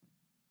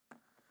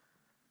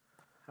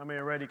How many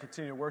are ready to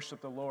continue to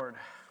worship the Lord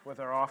with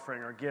our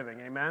offering, our giving?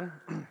 Amen?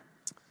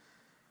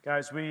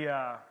 Guys,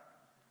 I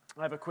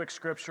have a quick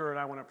scripture and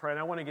I want to pray. And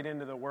I want to get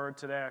into the Word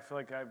today. I feel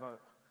like I have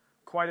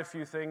quite a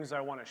few things I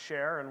want to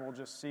share, and we'll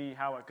just see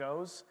how it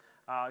goes.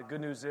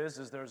 Good news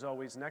is there's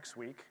always next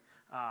week.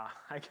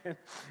 I can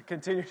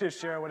continue to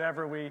share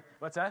whatever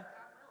what's that?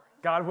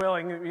 God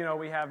willing,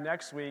 we have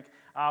next week.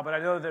 But I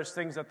know there's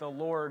things that the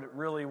Lord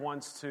really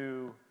wants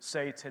to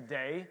say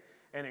today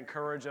and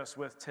encourage us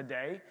with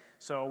today.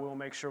 So we'll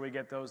make sure we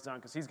get those done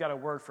because He's got a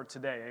word for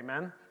today.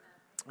 Amen?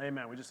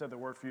 Amen. We just had the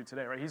word for you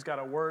today, right? He's got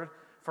a word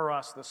for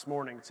us this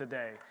morning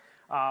today.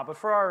 But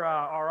for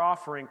our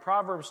offering,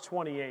 Proverbs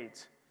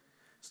 28,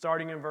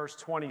 starting in verse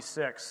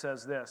 26,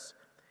 says this: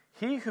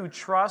 "He who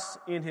trusts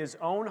in his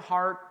own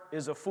heart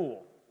is a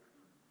fool."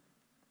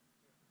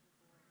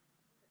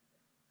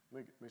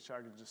 We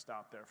could just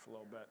stop there for a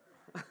little bit.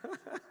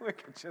 We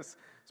could just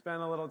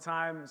spend a little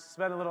time,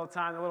 a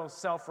little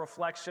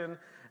self-reflection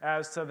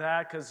as to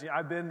that, because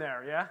I've been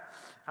there, yeah?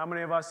 How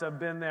many of us have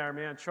been there,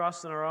 man?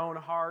 Trust in our own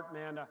heart,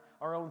 man,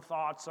 our own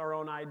thoughts, our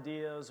own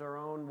ideas, our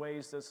own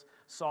ways to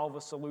solve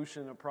a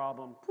solution, a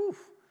problem.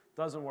 Poof,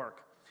 doesn't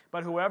work.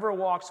 But whoever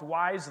walks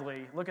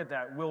wisely, look at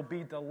that, will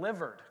be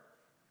delivered.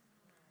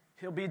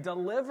 He'll be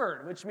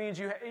delivered, which means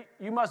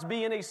you must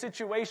be in a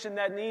situation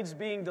that needs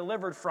being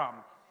delivered from.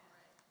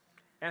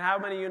 And how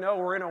many of you know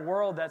we're in a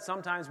world that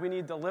sometimes we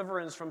need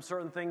deliverance from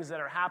certain things that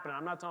are happening?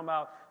 I'm not talking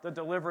about the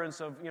deliverance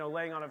of,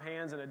 laying on of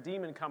hands and a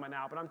demon coming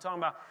out, but I'm talking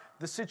about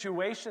the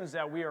situations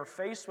that we are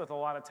faced with a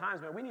lot of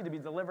times. Man, we need to be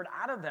delivered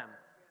out of them.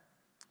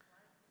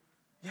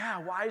 Yeah,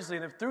 wisely.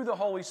 And through the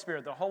Holy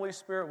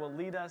Spirit will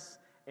lead us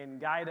and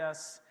guide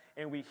us,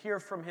 and we hear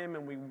from Him,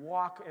 and we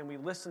walk, and we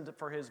listen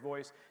for His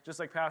voice, just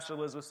like Pastor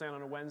Liz was saying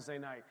on a Wednesday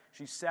night.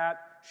 She sat,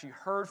 she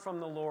heard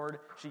from the Lord,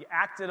 she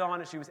acted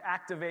on it, she was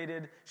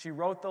activated, she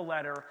wrote the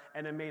letter,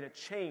 and it made a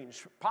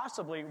change.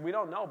 Possibly, we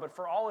don't know, but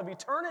for all of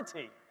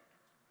eternity.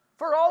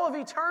 For all of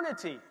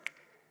eternity.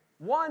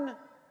 One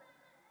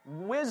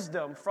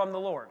wisdom from the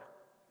Lord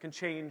can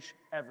change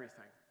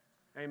everything.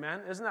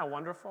 Amen? Isn't that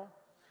wonderful?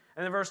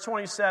 And then verse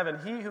 27,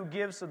 "He who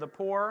gives to the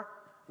poor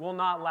will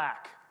not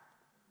lack.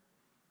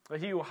 But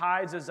he who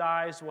hides his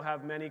eyes will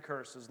have many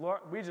curses."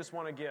 Lord, we just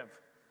want to give.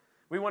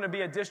 We want to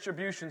be a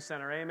distribution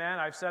center, amen?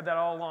 I've said that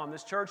all along.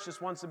 This church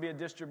just wants to be a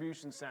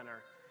distribution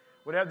center.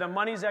 Whatever the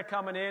money's that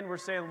coming in, we're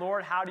saying,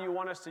 Lord, how do you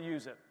want us to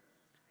use it?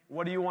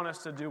 What do you want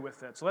us to do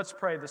with it? So let's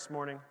pray this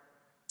morning.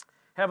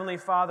 Heavenly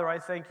Father, I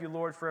thank you,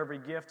 Lord, for every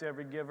gift,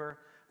 every giver.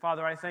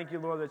 Father, I thank you,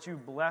 Lord, that you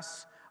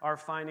bless our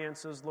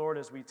finances, Lord,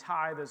 as we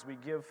tithe, as we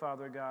give,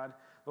 Father God.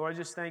 Lord, I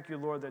just thank you,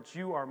 Lord, that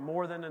you are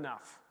more than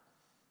enough.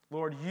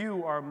 Lord,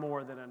 you are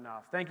more than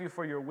enough. Thank you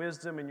for your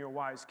wisdom and your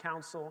wise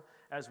counsel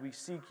as we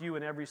seek you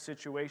in every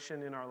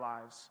situation in our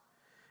lives.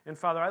 And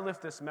Father, I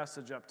lift this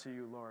message up to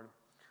you, Lord.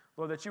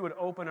 Lord, that you would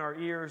open our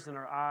ears and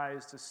our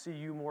eyes to see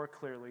you more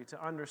clearly,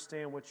 to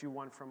understand what you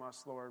want from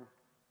us, Lord.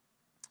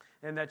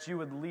 And that you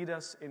would lead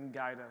us and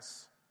guide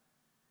us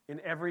in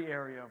every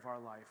area of our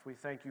life. We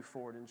thank you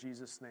for it in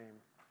Jesus' name.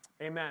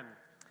 Amen.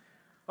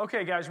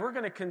 Okay, guys, we're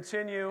going to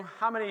continue.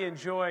 How many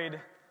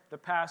enjoyed the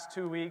past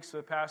 2 weeks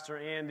with Pastor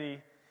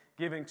Andy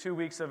giving 2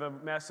 weeks of a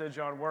message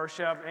on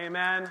worship?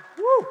 Amen.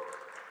 Woo!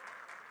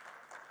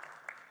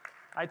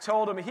 I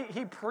told him,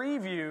 he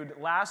previewed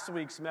last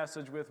week's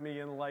message with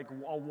me in like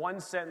a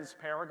one-sentence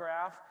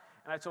paragraph,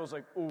 and I told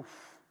him,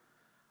 oof,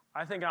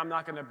 I think I'm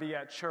not going to be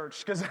at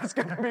church because that's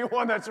going to be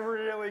one that's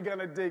really going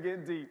to dig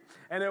in deep.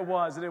 And it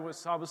was.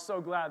 I was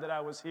so glad that I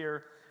was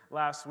here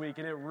last week,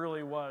 and it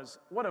really was.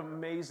 What an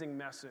amazing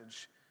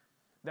message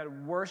that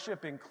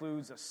worship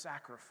includes a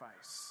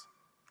sacrifice.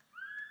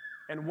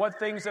 And what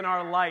things in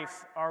our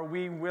life are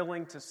we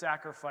willing to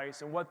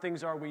sacrifice, and what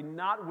things are we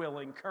not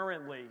willing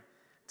currently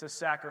to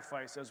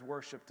sacrifice as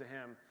worship to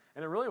Him?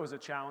 And it really was a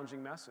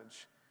challenging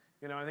message.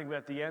 I think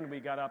at the end we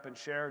got up and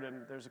shared,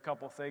 and there's a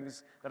couple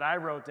things that I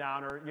wrote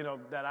down, or,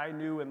 that I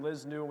knew and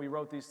Liz knew, and we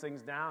wrote these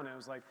things down, and it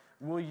was like,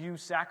 will you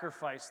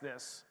sacrifice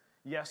this,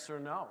 yes or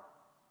no?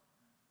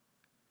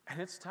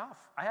 And it's tough.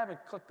 I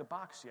haven't clicked the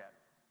box yet.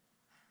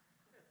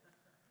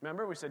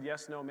 Remember, we said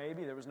yes, no,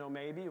 maybe. There was no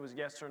maybe. It was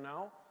yes or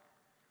no.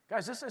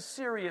 Guys, this is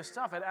serious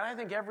stuff. And I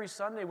think every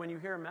Sunday when you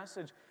hear a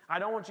message, I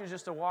don't want you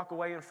just to walk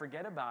away and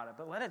forget about it,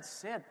 but let it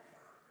sit.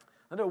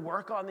 Let it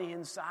work on the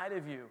inside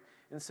of you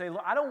and say,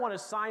 look, I don't want to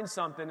sign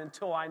something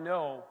until I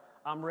know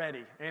I'm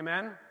ready.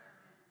 Amen?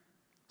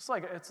 It's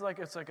like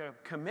a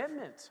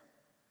commitment.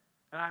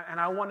 And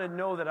I want to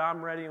know that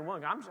I'm ready and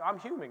willing. I'm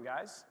human,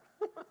 guys.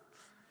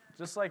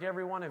 Just like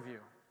every one of you.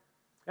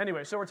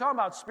 Anyway, so we're talking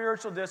about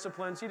spiritual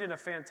disciplines. He did a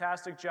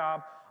fantastic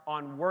job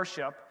on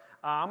worship.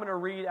 I'm going to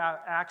read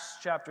Acts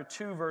chapter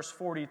 2, verse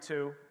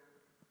 42.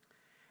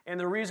 And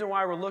the reason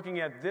why we're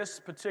looking at this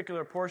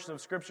particular portion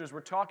of Scripture is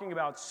we're talking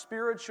about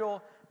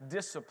spiritual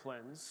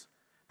disciplines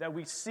that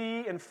we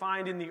see and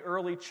find in the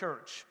early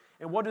church.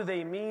 And what do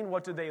they mean?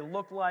 What do they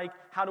look like?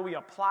 How do we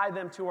apply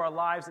them to our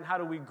lives? And how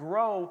do we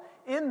grow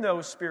in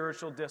those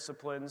spiritual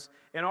disciplines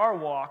in our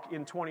walk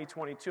in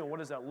 2022? And what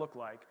does that look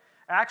like?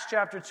 Acts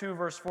chapter 2,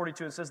 verse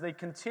 42, it says, they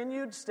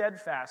continued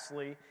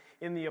steadfastly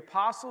in the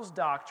apostles'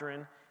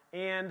 doctrine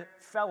and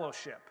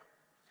fellowship.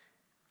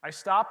 I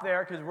stop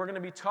there because we're going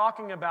to be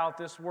talking about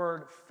this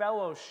word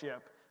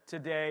fellowship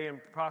today and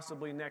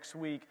possibly next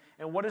week.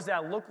 And what does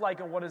that look like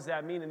and what does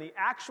that mean? And the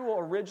actual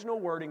original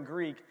word in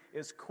Greek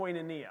is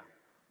koinonia.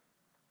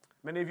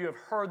 Many of you have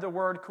heard the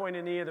word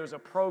koinonia. There's a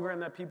program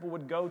that people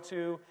would go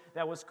to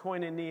that was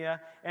koinonia.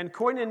 And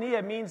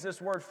koinonia means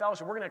this word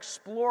fellowship. We're going to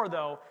explore,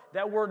 though,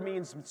 that word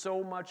means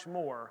so much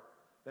more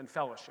than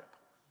fellowship.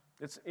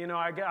 It's,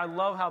 I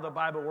love how the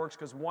Bible works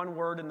because one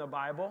word in the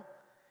Bible,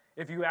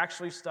 if you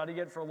actually study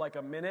it for like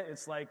a minute,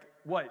 it's like,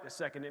 what, a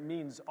second, it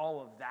means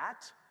all of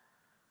that?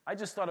 I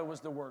just thought it was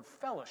the word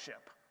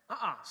fellowship.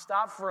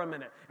 Stop for a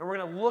minute. And we're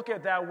going to look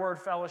at that word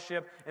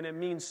fellowship, and it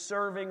means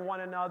serving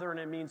one another, and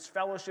it means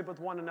fellowship with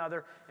one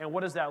another. And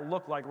what does that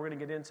look like? We're going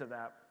to get into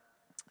that.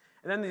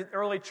 And then the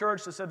early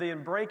church said that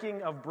in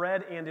breaking of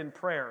bread and in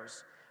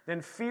prayers,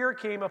 then fear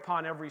came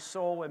upon every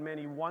soul, and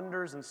many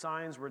wonders and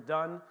signs were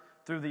done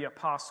through the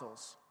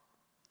apostles.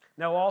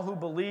 Now all who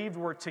believed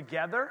were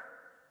together.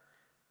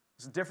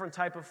 It's a different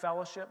type of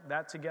fellowship,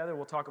 that together.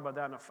 We'll talk about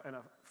that in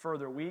a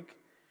further week.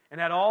 And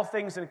had all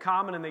things in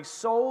common, and they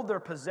sold their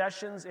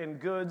possessions and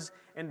goods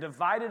and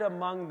divided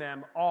among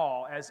them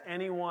all as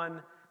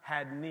anyone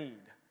had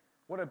need.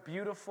 What a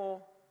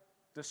beautiful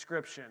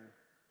description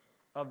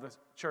of the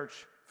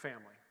church family.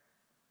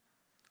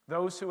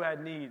 Those who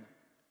had need,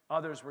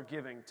 others were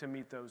giving to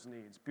meet those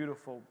needs.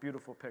 Beautiful,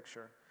 beautiful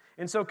picture.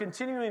 And so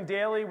continuing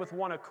daily with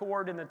one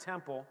accord in the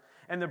temple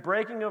and the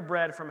breaking of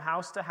bread from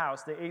house to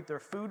house, they ate their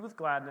food with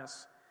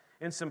gladness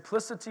and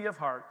simplicity of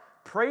heart,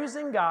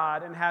 praising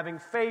God and having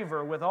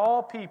favor with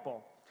all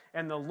people.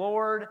 And the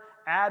Lord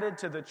added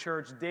to the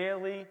church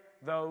daily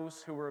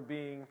those who were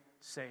being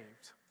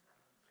saved.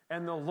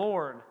 And the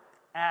Lord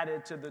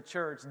added to the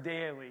church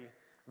daily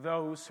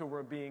those who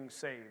were being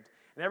saved.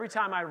 And every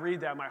time I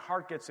read that, my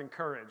heart gets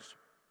encouraged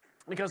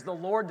because the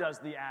Lord does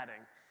the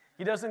adding.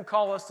 He doesn't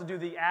call us to do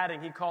the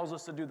adding. He calls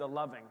us to do the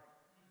loving.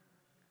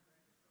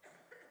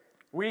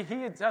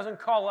 He doesn't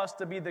call us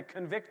to be the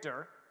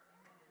convictor,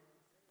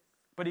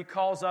 but he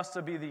calls us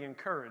to be the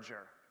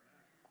encourager.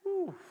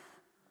 Whew.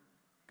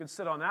 Could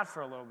sit on that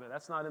for a little bit.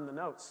 That's not in the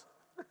notes.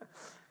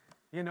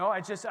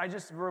 It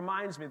just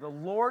reminds me, the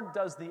Lord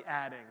does the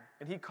adding,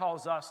 and he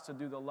calls us to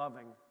do the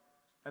loving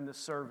and the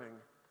serving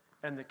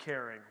and the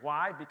caring.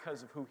 Why?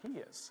 Because of who he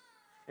is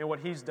and what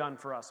he's done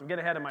for us. I'm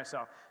getting ahead of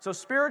myself. So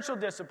spiritual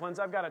disciplines,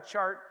 I've got a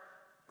chart.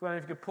 Glenn,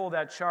 if you could pull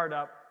that chart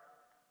up.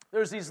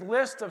 There's these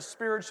lists of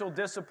spiritual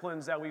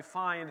disciplines that we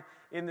find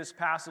in this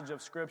passage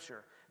of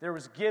Scripture. There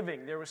was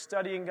giving, there was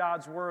studying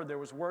God's Word, there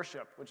was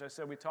worship, which I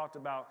said we talked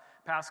about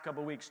past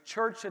couple weeks,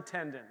 church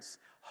attendance,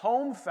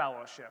 home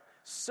fellowship,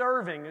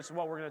 serving is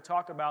what we're going to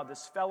talk about,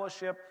 this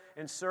fellowship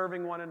and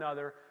serving one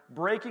another,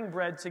 breaking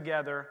bread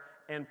together,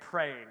 and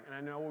praying. And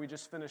I know we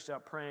just finished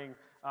up praying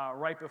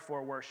right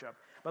before worship.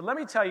 But let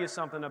me tell you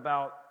something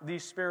about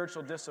these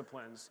spiritual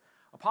disciplines.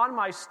 Upon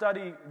my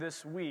study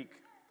this week,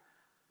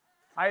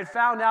 I had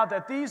found out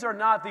that these are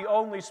not the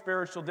only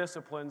spiritual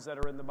disciplines that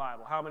are in the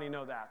Bible. How many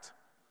know that?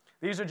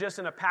 These are just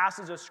in a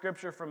passage of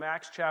Scripture from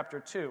Acts chapter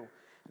 2.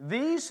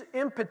 These,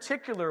 in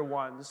particular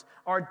ones,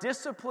 are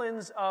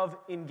disciplines of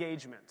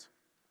engagement.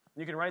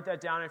 You can write that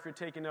down if you're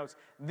taking notes.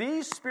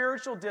 These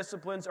spiritual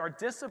disciplines are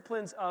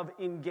disciplines of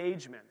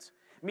engagement,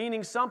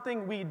 meaning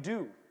something we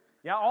do.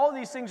 Yeah, all of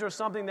these things are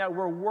something that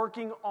we're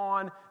working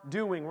on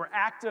doing. We're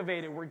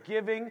activated, we're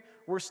giving,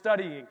 we're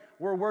studying,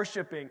 we're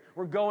worshiping,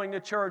 we're going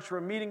to church,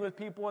 we're meeting with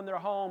people in their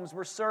homes,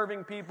 we're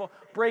serving people,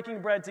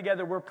 breaking bread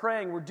together, we're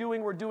praying, we're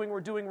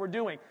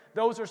doing.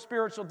 Those are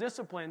spiritual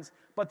disciplines,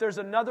 but there's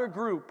another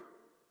group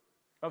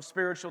of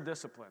spiritual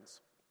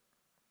disciplines.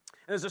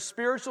 And there's the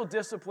spiritual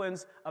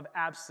disciplines of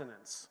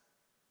abstinence.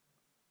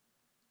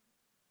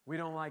 We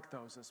don't like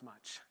those as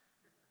much.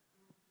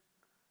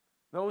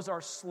 Those are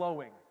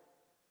slowing.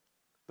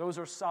 Those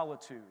are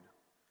solitude.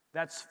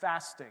 That's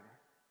fasting.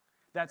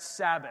 That's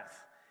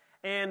Sabbath.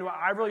 And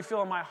I really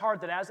feel in my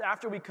heart that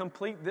after we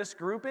complete this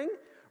grouping,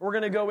 we're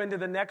going to go into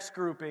the next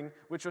grouping,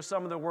 which are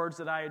some of the words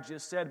that I had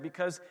just said,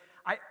 because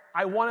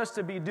I want us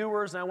to be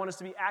doers, and I want us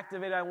to be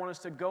activated, I want us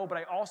to go,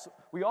 but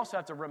we also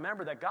have to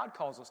remember that God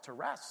calls us to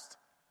rest.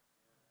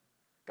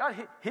 God,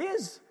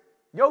 his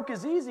yoke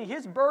is easy,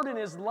 his burden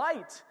is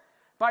light.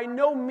 By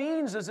no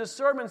means does this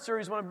sermon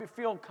series want to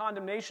feel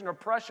condemnation or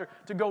pressure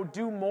to go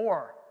do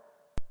more.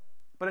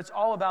 But it's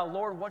all about,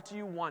 Lord, what do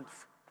you want?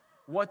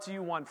 What do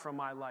you want from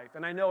my life?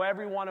 And I know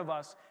every one of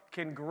us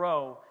can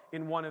grow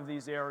in one of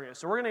these areas.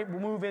 So we're going to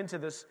move into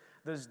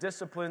these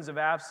disciplines of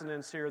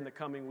abstinence here in the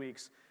coming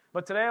weeks.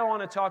 But today I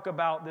want to talk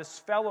about this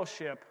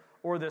fellowship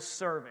or this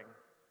serving.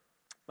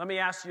 Let me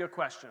ask you a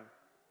question.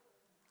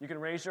 You can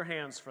raise your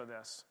hands for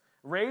this.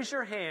 Raise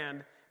your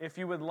hand if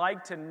you would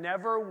like to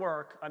never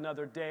work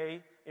another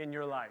day in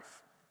your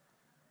life.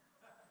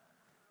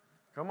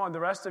 Come on, the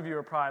rest of you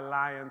are probably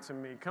lying to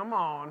me. Come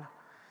on.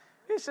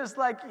 It's just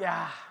like,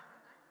 yeah.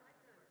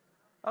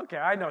 Okay,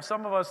 I know.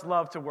 Some of us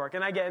love to work.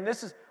 And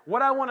this is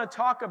what I want to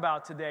talk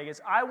about today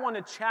is I want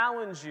to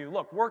challenge you.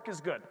 Look, work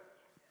is good.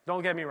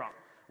 Don't get me wrong.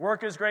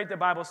 Work is great. The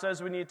Bible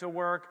says we need to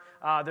work.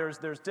 There's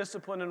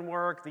discipline in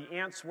work. The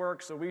ants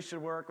work, so we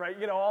should work, right?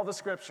 You know, all the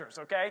scriptures,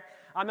 okay?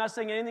 I'm not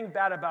saying anything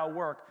bad about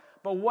work.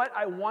 But what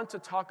I want to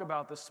talk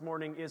about this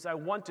morning is I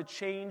want to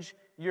change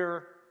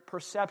your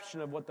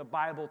perception of what the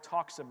Bible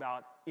talks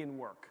about in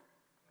work.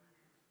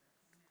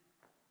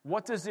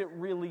 What does it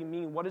really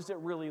mean? What does it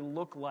really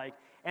look like?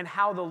 And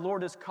how the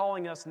Lord is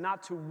calling us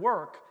not to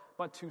work,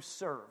 but to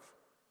serve.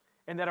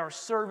 And that our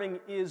serving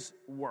is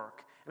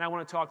work. And I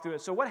want to talk through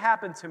it. So what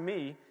happened to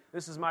me,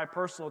 this is my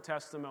personal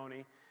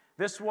testimony.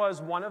 This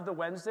was one of the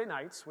Wednesday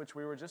nights, which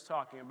we were just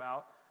talking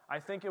about. I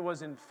think it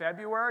was in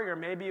February or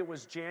maybe it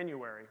was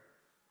January.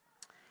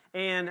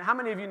 And how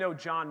many of you know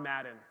John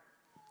Madden?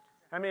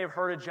 How many have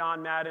heard of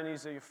John Madden?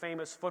 He's a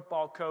famous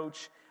football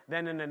coach,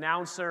 then an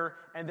announcer,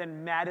 and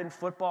then Madden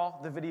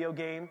Football, the video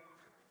game.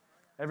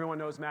 Everyone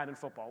knows Madden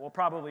Football. Well,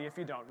 probably if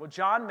you don't. Well,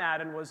 John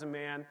Madden was a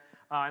man,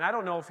 and I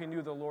don't know if he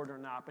knew the Lord or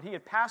not, but he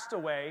had passed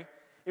away.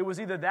 It was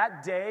either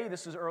that day,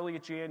 this was early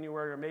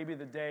January, or maybe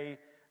the day,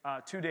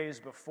 2 days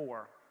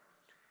before.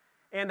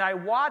 And I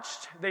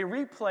watched, they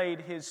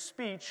replayed his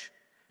speech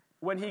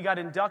when he got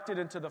inducted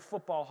into the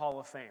Football Hall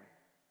of Fame.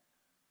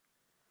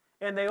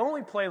 And they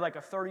only played like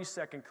a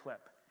 30-second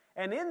clip.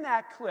 And in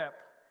that clip,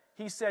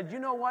 he said, you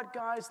know what,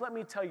 guys, let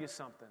me tell you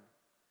something.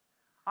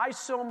 I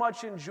so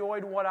much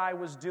enjoyed what I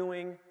was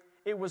doing,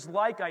 it was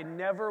like I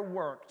never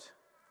worked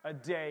a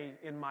day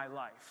in my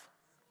life.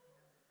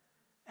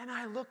 And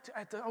I looked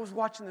I was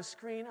watching the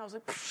screen, I was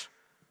like, psh.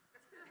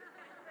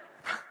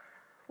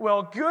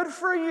 Well, good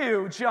for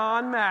you,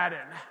 John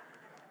Madden.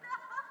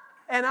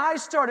 And I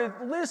started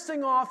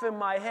listing off in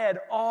my head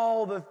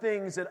all the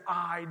things that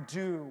I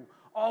do.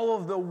 All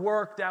of the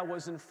work that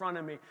was in front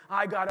of me.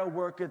 I got to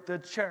work at the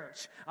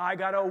church. I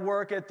got to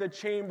work at the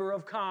Chamber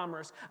of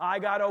Commerce. I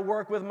got to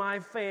work with my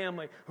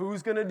family.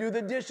 Who's going to do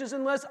the dishes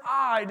unless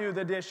I do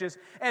the dishes?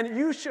 And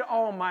you should,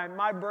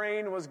 my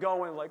brain was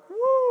going like,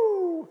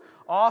 woo,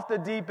 off the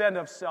deep end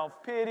of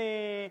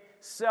self-pity,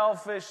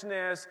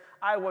 selfishness.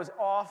 I was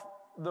off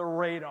the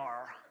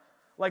radar.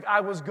 Like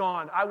I was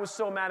gone. I was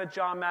so mad at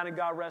John Madden,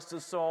 God rest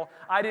his soul.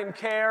 I didn't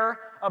care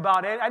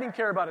about it. I didn't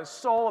care about his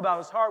soul, about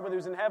his heart, whether he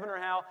was in heaven or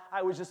hell.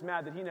 I was just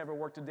mad that he never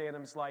worked a day in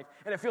his life.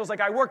 And it feels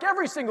like I work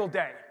every single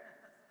day.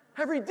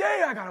 Every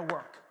day I got to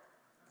work.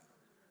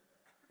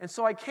 And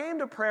so I came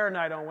to prayer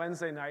night on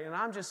Wednesday night, and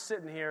I'm just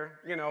sitting here,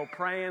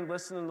 praying,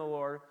 listening to the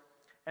Lord.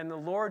 And the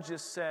Lord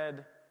just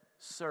said,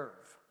 serve.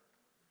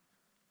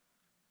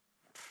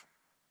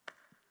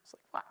 It's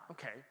like, wow,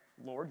 okay,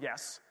 Lord,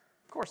 yes.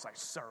 Of course I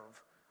serve.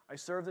 I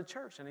serve the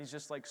church. And he's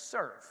just like,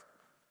 serve.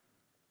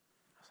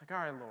 I was like,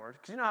 all right, Lord.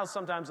 Because you know how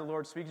sometimes the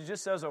Lord speaks? He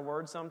just says a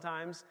word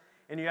sometimes,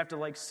 and you have to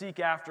like seek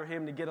after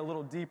him to get a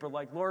little deeper.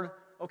 Like, Lord,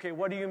 okay,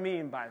 what do you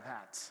mean by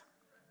that?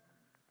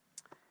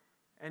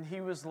 And he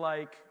was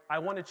like, I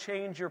want to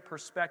change your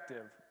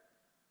perspective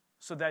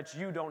so that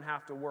you don't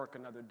have to work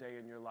another day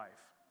in your life.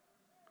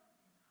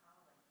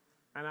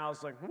 And I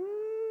was like,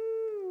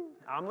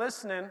 I'm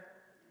listening.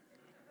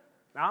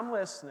 I'm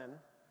listening.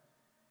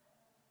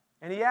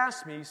 And he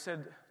asked me, he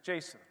said,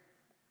 Jason,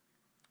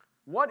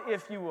 what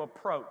if you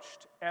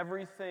approached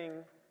everything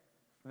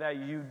that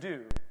you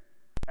do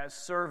as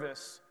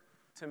service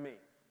to me?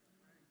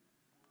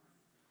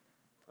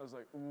 I was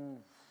like, ooh.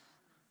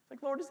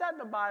 Like, Lord, is that in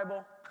the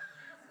Bible?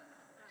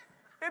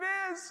 It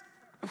is.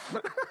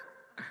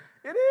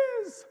 It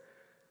is.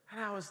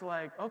 And I was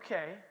like,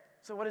 okay,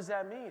 so what does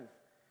that mean?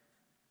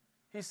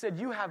 He said,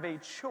 you have a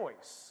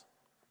choice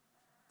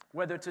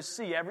whether to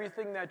see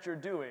everything that you're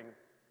doing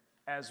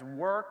as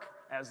work,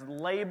 as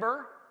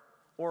labor,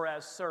 or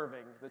as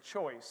serving. The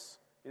choice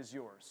is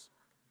yours.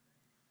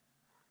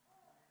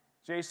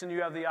 Jason,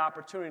 you have the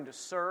opportunity to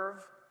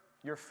serve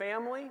your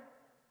family,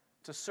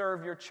 to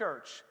serve your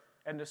church,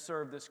 and to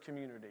serve this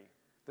community.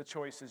 The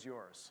choice is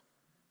yours.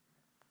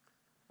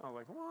 I'm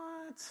like,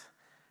 what?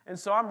 And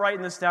so I'm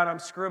writing this down, I'm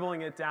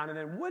scribbling it down, and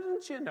then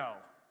wouldn't you know,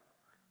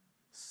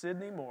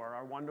 Sydney Moore,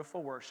 our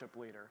wonderful worship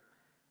leader,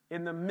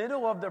 in the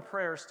middle of the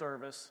prayer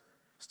service,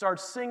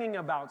 starts singing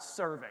about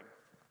serving.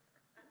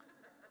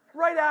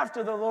 Right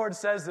after the Lord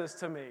says this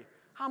to me,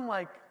 I'm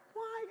like,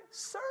 why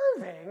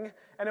serving?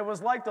 And it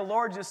was like the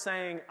Lord just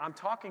saying, I'm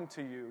talking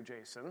to you,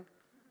 Jason.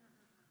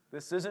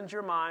 This isn't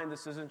your mind,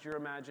 this isn't your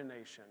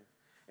imagination.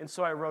 And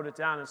so I wrote it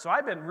down. And so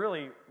I've been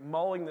really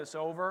mulling this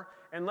over.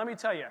 And let me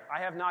tell you, I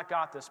have not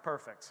got this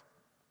perfect.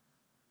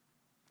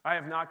 I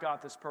have not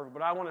got this perfect.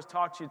 But I want to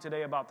talk to you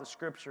today about the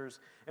Scriptures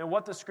and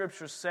what the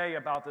Scriptures say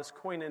about this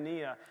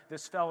koinonia,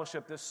 this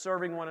fellowship, this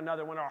serving one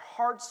another. When our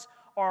hearts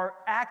are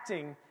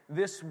acting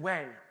this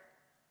way,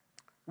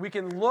 we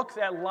can look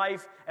at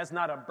life as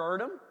not a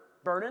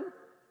burden,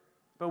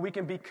 but we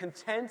can be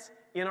content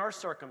in our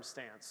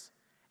circumstance.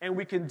 And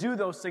we can do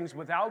those things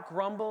without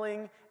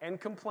grumbling and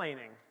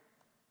complaining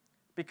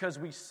because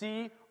we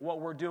see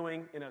what we're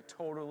doing in a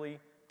totally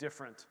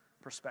different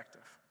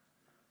perspective.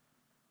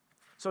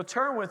 So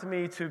turn with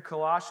me to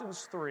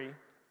Colossians 3.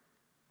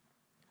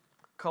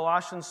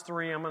 Colossians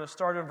 3. I'm going to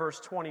start in verse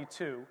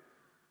 22.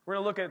 We're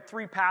going to look at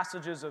 3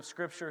 passages of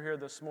Scripture here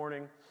this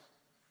morning.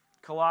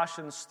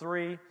 Colossians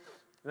 3,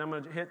 and I'm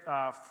going to hit,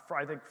 I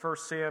think, 1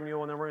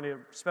 Samuel, and then we're going to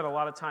spend a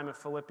lot of time in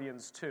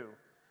Philippians 2.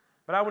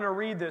 But I want to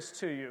read this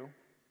to you.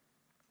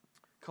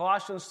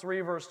 Colossians 3,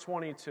 verse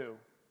 22. It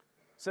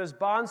says,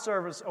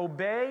 "Bondservants,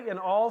 obey in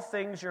all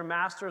things your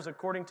masters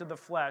according to the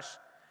flesh,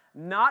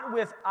 not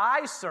with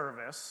eye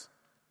service,"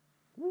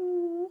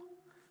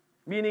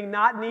 meaning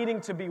not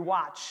needing to be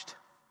watched.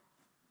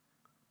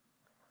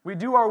 We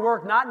do our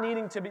work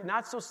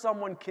not so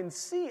someone can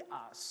see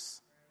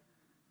us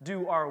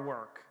do our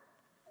work.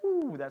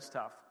 That's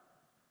tough.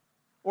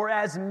 Or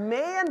as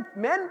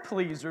men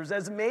pleasers.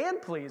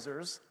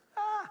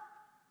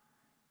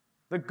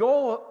 The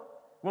goal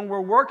when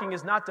we're working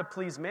is not to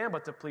please man,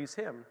 but to please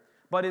him.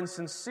 But in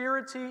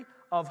sincerity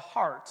of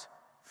heart,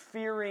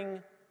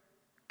 fearing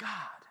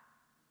God.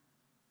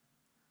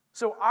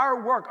 So our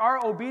work,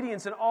 our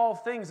obedience in all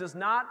things is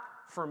not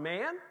for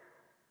man.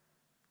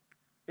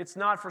 It's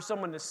not for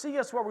someone to see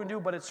us what we do,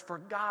 but it's for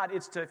God.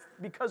 It's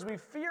because we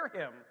fear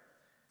him.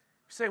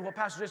 You say, well,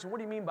 Pastor Jason, what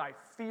do you mean by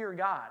fear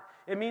God?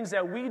 It means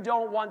that we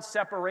don't want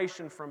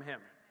separation from him.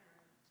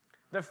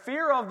 The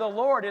fear of the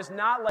Lord is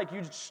not like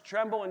you just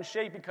tremble and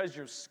shake because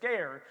you're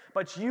scared,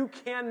 but you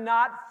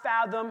cannot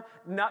fathom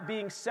not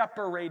being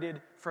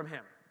separated from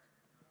him.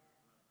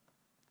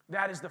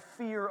 That is the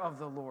fear of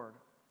the Lord.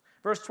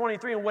 Verse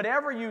 23, "And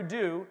whatever you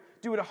do,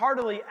 do it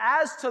heartily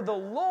as to the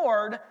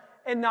Lord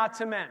and not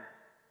to men."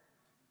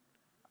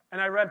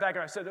 And I read back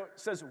and it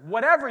says,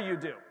 whatever you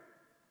do,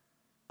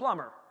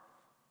 plumber,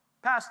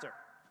 pastor,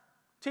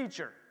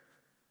 teacher,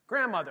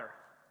 grandmother,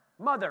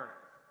 mother,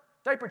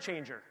 diaper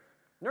changer,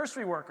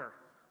 nursery worker,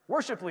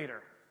 worship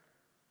leader,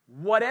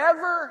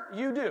 whatever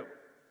you do,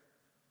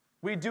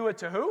 we do it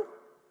to who?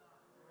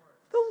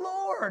 The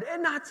Lord,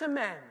 and not to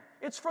men.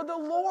 It's for the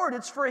Lord.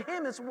 It's for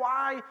him. It's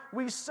why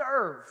we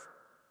serve.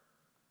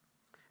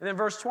 And then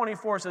verse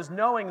 24 says,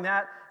 "Knowing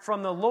that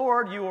from the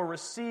Lord you will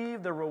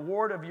receive the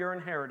reward of your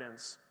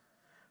inheritance.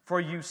 For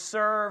you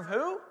serve"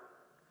 who?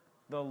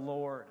 The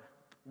Lord.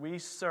 We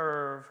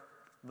serve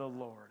the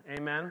Lord.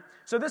 Amen?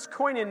 So this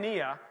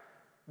koinonia,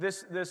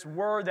 this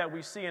word that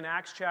we see in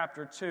Acts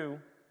chapter 2,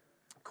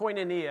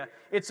 koinonia,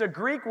 it's a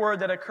Greek word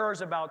that occurs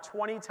about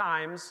 20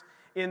 times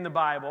in the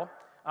Bible,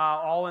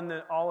 all in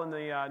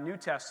the New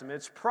Testament.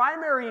 Its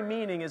primary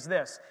meaning is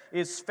this,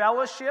 is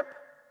fellowship,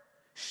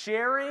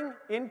 sharing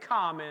in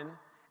common,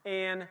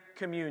 and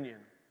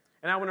communion.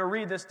 And I want to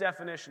read this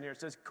definition here.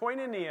 It says,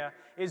 koinonia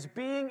is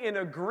being in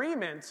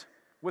agreement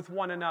with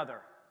one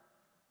another.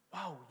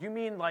 Whoa, you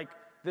mean like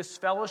this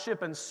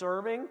fellowship and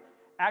serving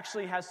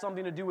actually has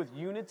something to do with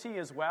unity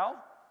as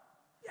well?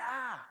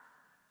 Yeah.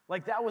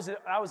 Like that was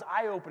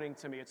eye-opening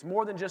to me. It's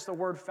more than just the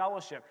word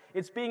fellowship.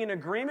 It's being in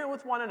agreement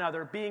with one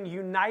another, being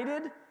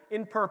united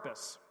in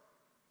purpose.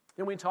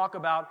 And we talk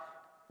about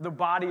the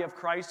body of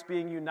Christ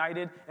being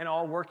united and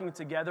all working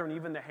together, and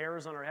even the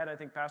hairs on our head. I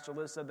think Pastor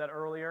Liz said that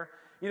earlier.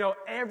 You know,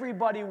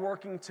 everybody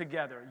working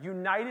together,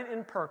 united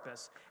in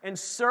purpose, and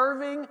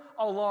serving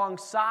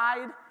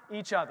alongside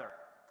each other.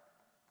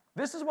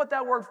 This is what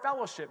that word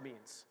fellowship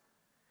means.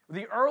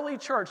 The early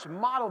church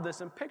modeled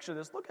this and pictured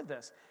this. Look at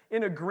this.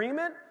 In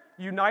agreement,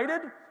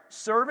 united,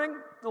 serving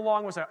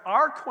along with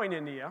our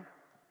koinonia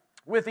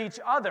with each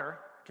other.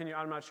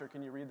 I'm not sure,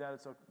 can you read that?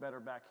 It's better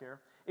back here.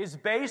 Is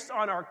based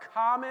on our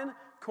common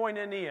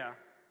koinonia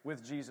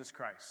with Jesus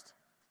Christ.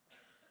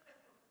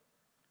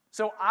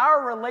 So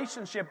our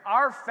relationship,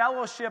 our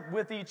fellowship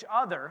with each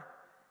other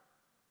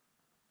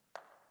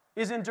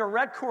is in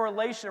direct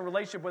correlation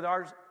with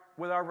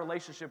our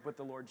relationship with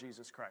the Lord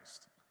Jesus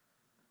Christ.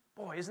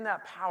 Boy, isn't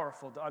that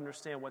powerful to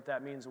understand what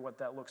that means and what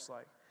that looks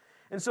like.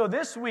 And so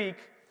this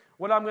week,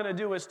 what I'm going to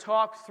do is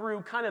talk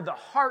through kind of the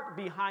heart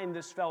behind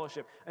this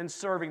fellowship and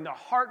serving, the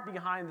heart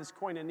behind this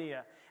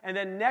koinonia. And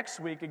then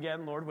next week,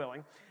 again, Lord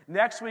willing,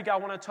 next week I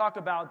want to talk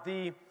about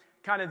the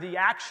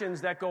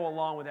actions that go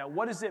along with that.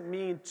 What does it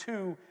mean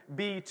to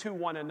be to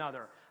one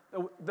another?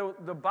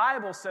 The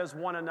Bible says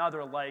one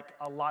another like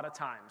a lot of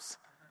times.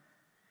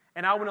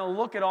 And I want to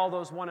look at all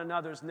those one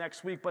another's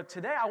next week. But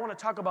today I want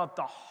to talk about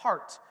the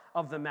heart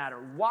of the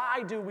matter.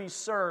 Why do we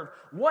serve?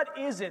 What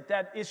is it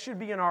that it should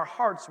be in our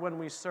hearts when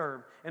we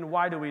serve? And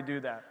why do we do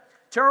that?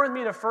 Turn with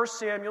me to 1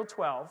 Samuel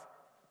 12.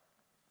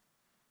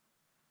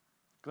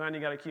 Glenn, you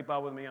got to keep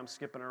up with me. I'm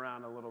skipping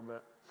around a little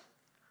bit.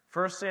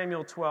 1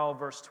 Samuel 12,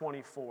 verse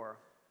 24.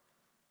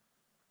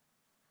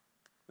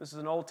 This is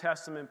an Old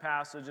Testament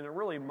passage, and it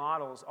really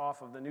models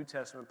off of the New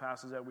Testament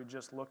passage that we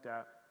just looked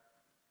at.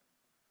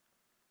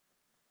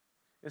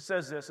 It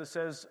says this, it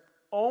says,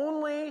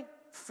 "Only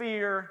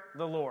fear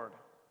the Lord."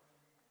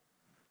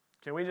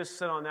 Can we just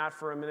sit on that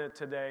for a minute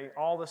today?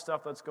 All the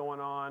stuff that's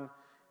going on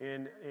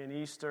in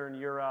Eastern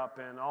Europe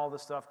and all the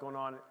stuff going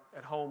on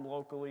at home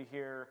locally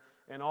here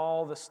and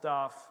all the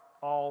stuff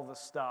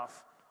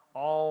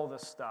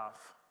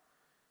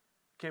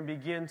can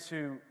begin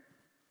to,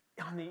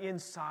 on the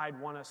inside,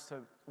 want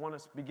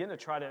us begin to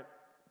try to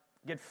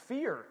get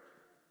fear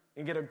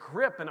and get a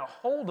grip and a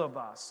hold of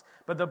us.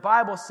 But the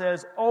Bible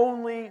says,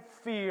 only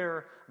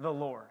fear the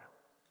Lord.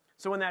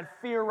 So when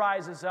that fear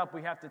rises up,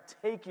 we have to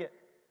take it.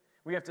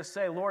 We have to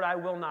say, Lord, I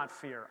will not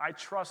fear. I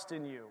trust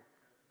in you.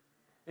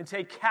 And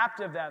take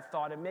captive that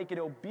thought and make it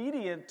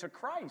obedient to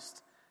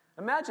Christ.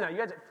 Imagine that. You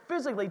have to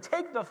physically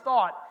take the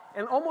thought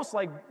and almost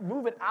like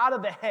move it out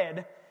of the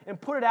head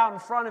and put it out in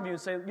front of you and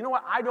say, you know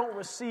what? I don't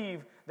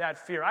receive that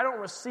fear. I don't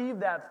receive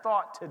that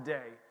thought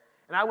today.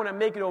 And I want to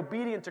make it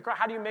obedient to Christ.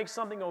 How do you make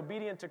something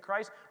obedient to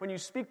Christ? When you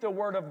speak the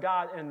word of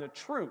God and the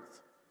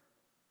truth.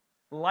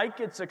 Light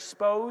gets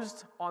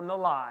exposed on the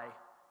lie,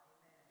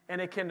 and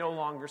it can no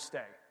longer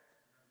stay.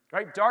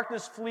 Right?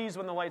 Darkness flees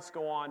when the lights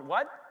go on.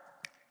 What?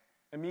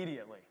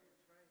 Immediately.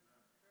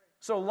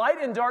 So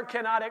light and dark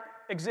cannot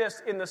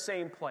exist in the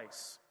same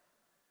place.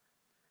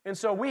 And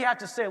so we have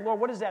to say, Lord,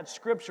 what is that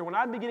scripture? When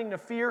I'm beginning to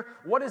fear,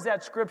 what is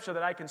that scripture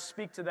that I can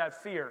speak to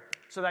that fear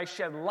so that I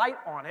shed light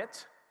on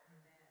it?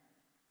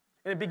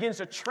 And it begins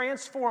to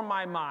transform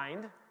my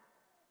mind.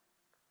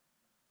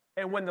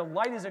 And when the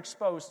light is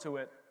exposed to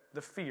it,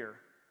 the fear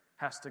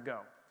has to go.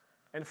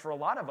 And for a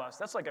lot of us,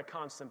 that's like a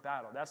constant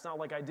battle. That's not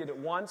like I did it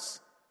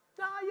once.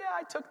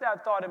 I took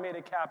that thought and made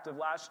it captive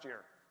last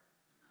year.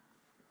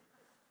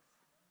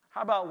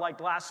 How about like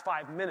last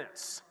 5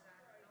 minutes?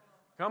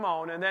 Come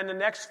on, and then the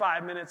next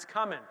 5 minutes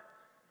coming.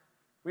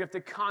 We have to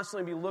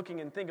constantly be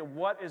looking and thinking,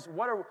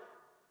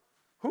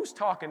 who's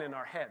talking in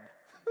our head?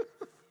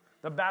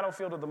 The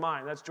battlefield of the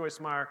mind. That's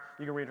Joyce Meyer.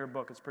 You can read her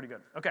book. It's pretty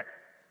good. Okay.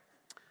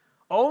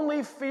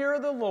 Only fear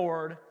the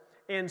Lord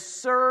and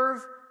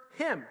serve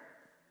Him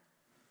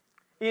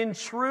in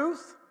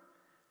truth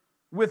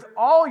with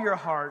all your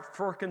heart,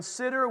 for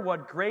consider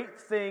what great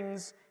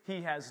things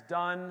He has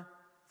done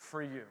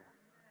for you.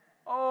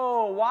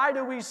 Oh, why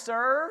do we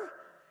serve?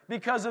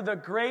 Because of the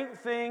great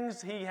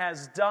things He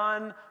has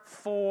done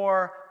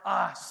for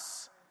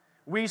us.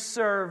 We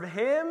serve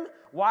Him.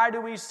 Why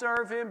do we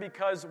serve Him?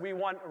 Because we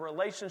want a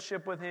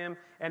relationship with Him.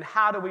 And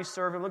how do we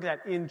serve Him? Look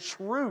at that. In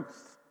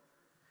truth.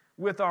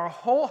 With our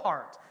whole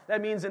heart.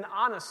 That means in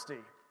honesty.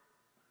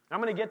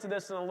 I'm going to get to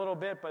this in a little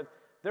bit, but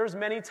there's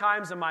many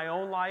times in my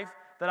own life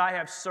that I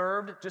have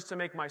served just to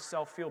make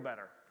myself feel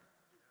better.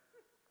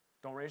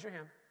 Don't raise your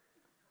hand.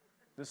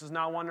 This is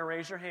not one to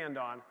raise your hand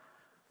on.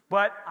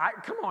 But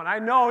come on, I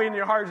know in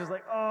your heart it's just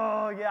like,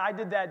 oh yeah, I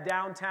did that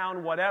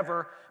downtown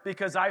whatever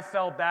because I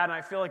felt bad and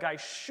I feel like I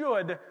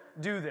should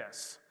do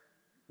this.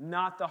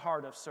 Not the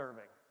heart of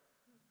serving.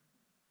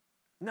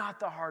 Not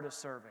the heart of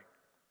serving.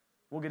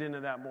 We'll get into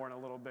that more in a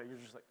little bit. You're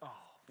just like, oh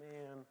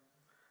man,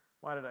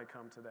 why did I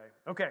come today?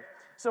 Okay,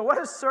 so what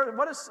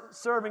does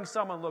serving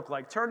someone look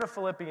like? Turn to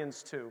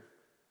Philippians 2.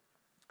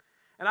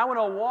 And I want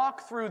to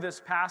walk through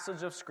this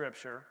passage of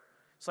Scripture.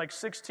 It's like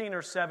 16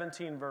 or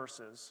 17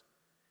 verses.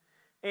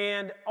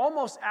 And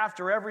almost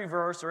after every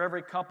verse or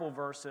every couple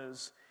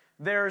verses,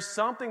 there's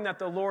something that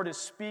the Lord is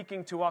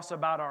speaking to us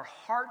about our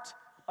heart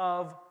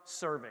of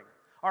serving,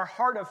 our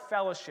heart of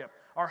fellowship,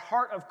 our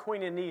heart of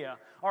koinonia,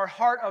 our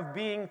heart of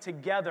being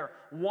together,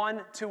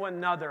 one to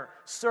another,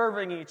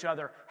 serving each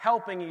other,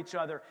 helping each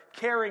other,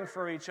 caring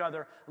for each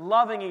other,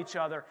 loving each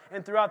other.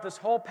 And throughout this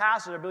whole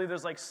passage, I believe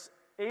there's like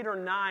 8 or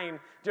 9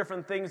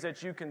 different things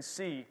that you can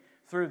see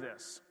through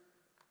this.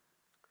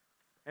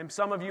 And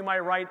some of you might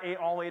write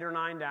all 8 or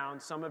 9 down.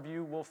 Some of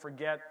you will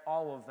forget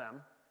all of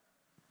them.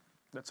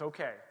 That's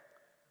okay.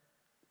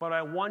 But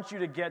I want you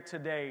to get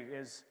today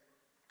is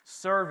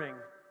serving.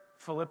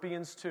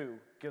 Philippians 2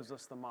 gives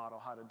us the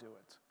model how to do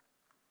it.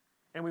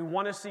 And we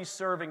want to see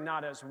serving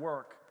not as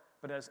work,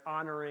 but as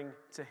honoring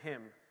to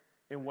Him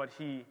in what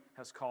He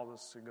has called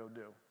us to go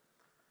do.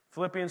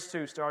 Philippians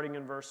 2, starting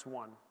in verse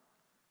 1.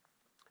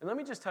 And let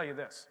me just tell you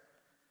this.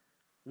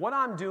 What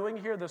I'm doing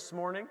here this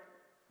morning,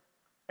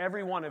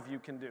 every one of you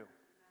can do.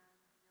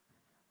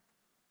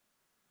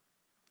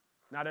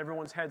 Not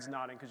everyone's head's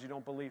nodding because you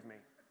don't believe me.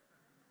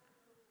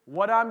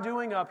 What I'm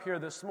doing up here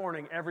this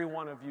morning, every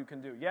one of you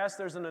can do. Yes,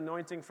 there's an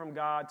anointing from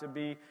God to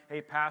be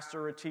a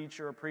pastor, a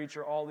teacher, a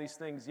preacher, all these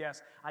things.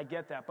 Yes, I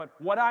get that. But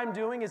what I'm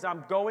doing is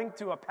I'm going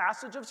to a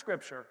passage of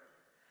Scripture,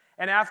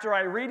 and after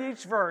I read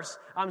each verse,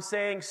 I'm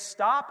saying,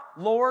 stop,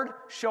 Lord,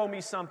 show me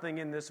something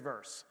in this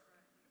verse.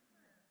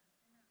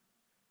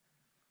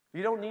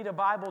 You don't need a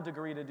Bible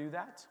degree to do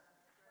that.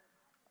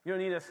 You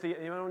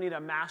don't need a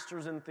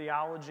master's in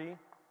theology,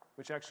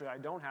 which actually I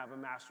don't have a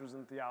master's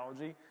in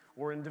theology,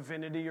 or in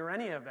divinity or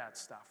any of that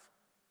stuff.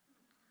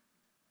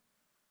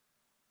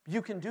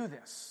 You can do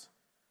this.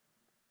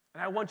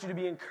 And I want you to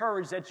be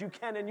encouraged that you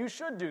can and you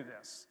should do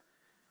this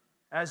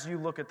as you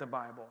look at the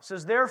Bible. It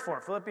says, therefore,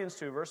 Philippians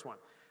 2, verse 1,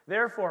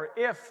 therefore,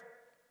 if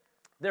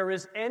there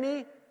is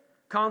any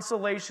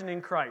consolation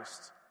in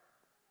Christ,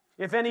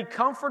 if any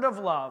comfort of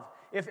love,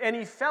 if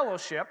any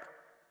fellowship,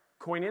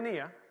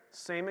 koinonia,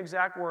 same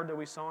exact word that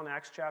we saw in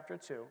Acts chapter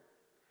 2,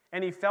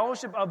 any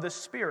fellowship of the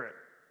Spirit,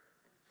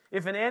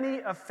 if in any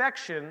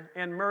affection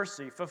and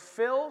mercy,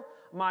 fulfill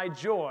my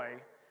joy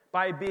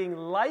by being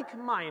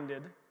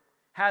like-minded,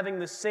 having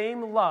the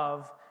same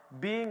love,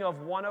 being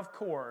of one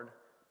accord,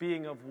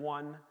 being of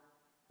one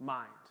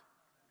mind.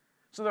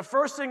 So the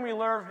first thing we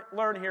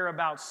learn here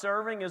about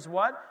serving is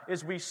what?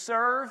 Is we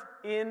serve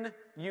in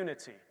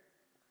unity.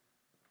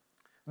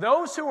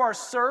 Those who are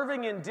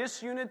serving in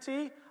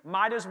disunity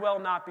might as well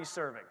not be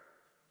serving.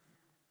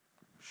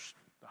 Shh,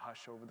 the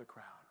hush over the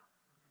crowd.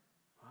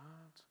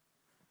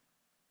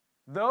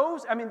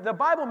 What? The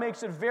Bible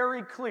makes it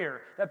very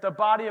clear that the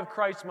body of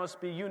Christ must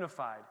be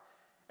unified.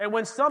 And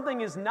when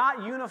something is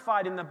not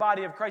unified in the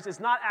body of Christ,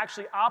 it's not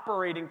actually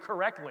operating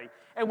correctly.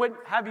 And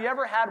have you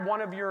ever had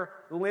one of your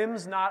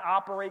limbs not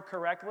operate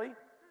correctly?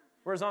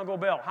 Where's Uncle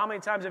Bill? How many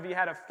times have you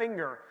had a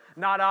finger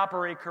not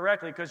operate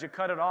correctly because you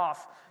cut it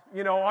off,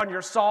 on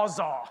your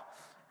Sawzall?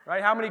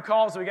 Right? How many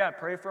calls do we got?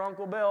 Pray for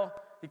Uncle Bill.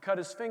 He cut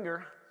his finger.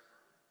 And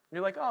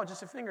you're like, oh,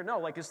 just a finger. No,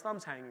 like his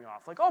thumb's hanging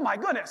off. Like, oh my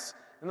goodness.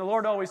 And the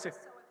Lord always says,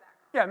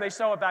 yeah, and they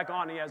sew it back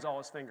on. He has all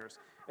his fingers.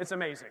 It's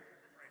amazing.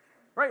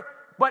 Right?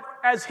 But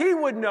as he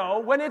would know,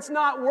 when it's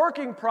not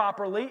working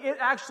properly, it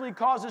actually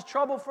causes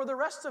trouble for the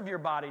rest of your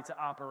body to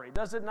operate,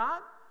 does it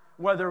not?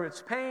 Whether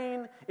it's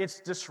pain, it's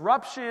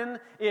disruption,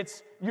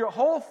 it's your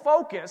whole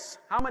focus.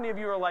 How many of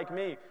you are like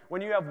me?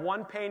 When you have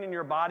one pain in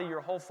your body, your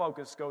whole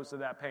focus goes to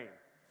that pain.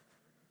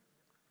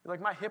 You're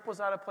like, my hip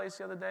was out of place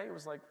the other day. It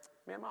was like,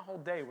 man, my whole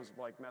day was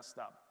like messed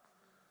up.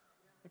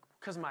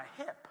 Because my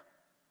hip.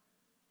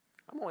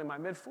 I'm only in my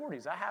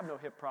mid-40s. I have no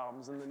hip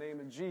problems in the name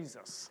of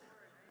Jesus.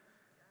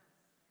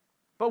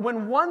 But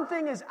when one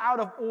thing is out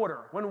of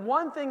order, when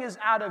one thing is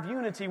out of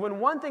unity,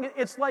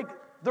 it's like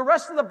the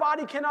rest of the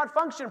body cannot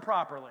function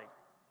properly.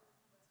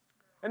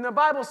 And the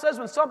Bible says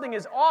when something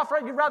is off,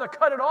 right, you'd rather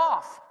cut it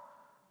off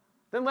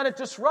than let it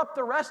disrupt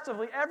the rest of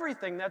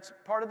everything that's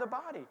part of the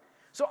body.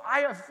 So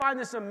I find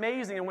this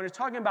amazing. And when you're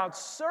talking about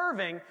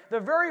serving, the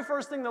very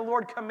first thing the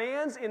Lord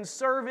commands in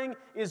serving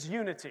is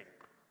unity.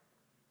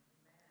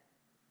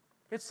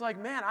 It's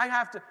like, man,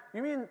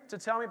 you mean to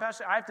tell me,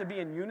 Pastor, I have to be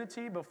in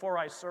unity before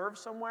I serve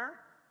somewhere?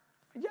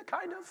 Yeah,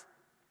 kind of.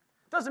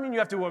 Doesn't mean you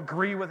have to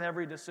agree with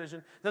every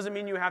decision. Doesn't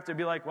mean you have to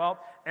be like, well,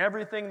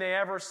 everything they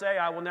ever say,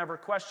 I will never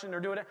question or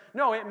do it.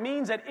 No, it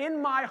means that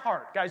in my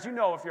heart, guys, you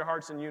know if your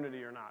heart's in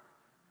unity or not.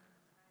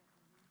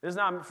 This is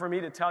not for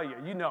me to tell you.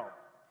 You know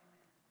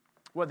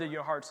whether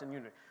your heart's in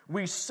unity.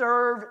 We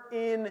serve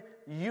in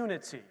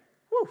unity.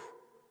 Woo.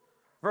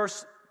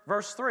 Verse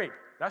 3,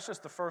 that's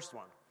just the first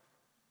one.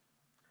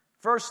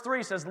 Verse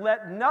 3 says,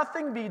 let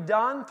nothing be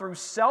done through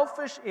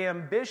selfish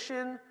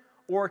ambition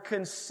or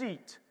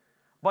conceit,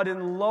 but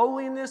in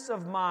lowliness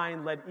of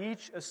mind let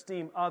each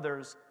esteem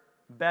others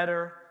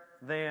better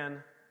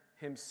than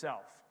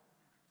himself.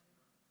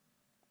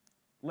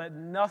 Let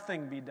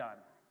nothing be done.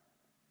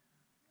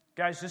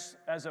 Guys, just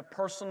as a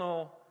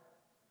personal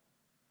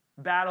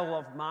battle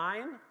of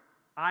mine,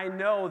 I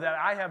know that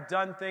I have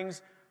done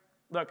things.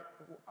 Look,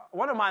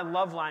 one of my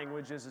love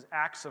languages is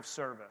acts of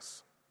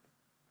service.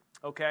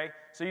 Okay?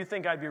 So you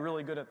think I'd be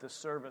really good at the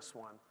service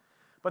one.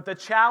 But the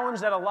challenge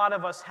that a lot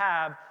of us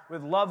have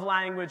with love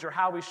language or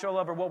how we show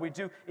love or what we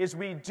do is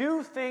we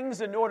do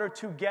things in order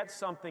to get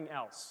something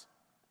else.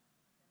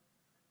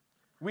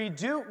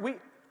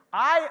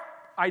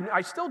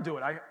 I still do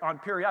it on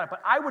periodic,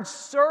 but I would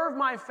serve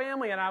my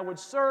family and I would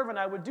serve and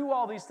I would do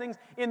all these things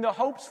in the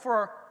hopes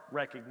for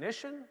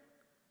recognition,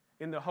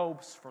 in the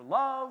hopes for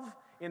love,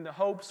 in the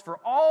hopes for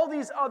all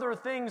these other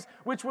things,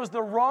 which was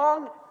the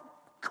wrong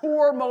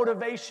core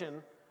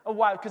motivation of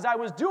why, because I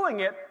was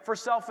doing it for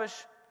selfish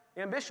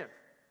ambition.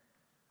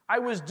 I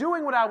was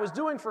doing what I was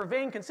doing for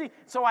vain conceit.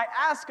 So I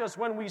ask us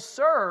when we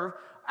serve,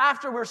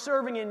 after we're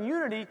serving in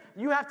unity,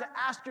 you have to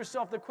ask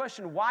yourself the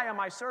question, why am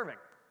I serving?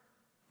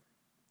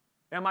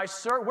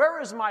 Where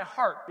is my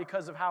heart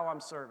because of how I'm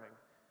serving?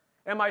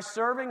 Am I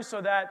serving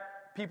so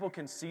that people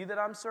can see that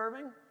I'm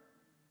serving?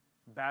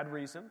 Bad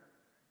reason.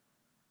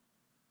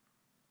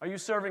 Are you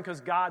serving because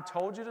God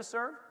told you to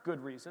serve? Good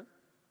reason.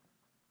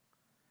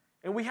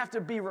 And we have to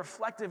be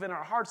reflective in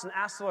our hearts and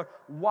ask the Lord,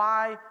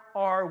 why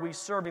are we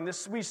serving?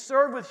 This we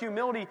serve with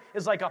humility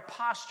is like a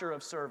posture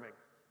of serving.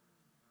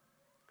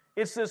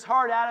 It's this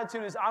hard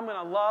attitude is I'm going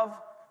to love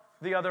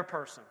the other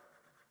person.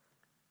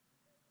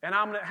 And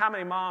how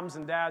many moms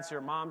and dads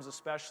here, moms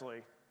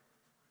especially,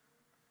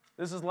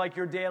 this is like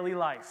your daily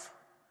life,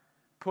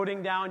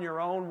 putting down your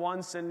own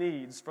wants and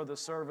needs for the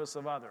service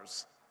of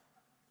others.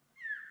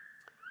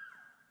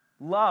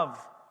 Love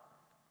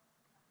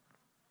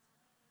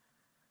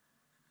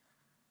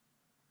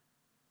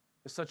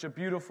is such a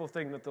beautiful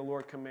thing that the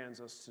Lord commands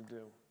us to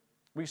do.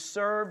 We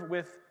serve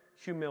with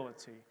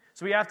humility.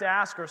 So we have to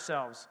ask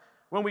ourselves,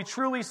 when we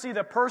truly see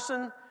the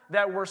person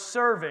that we're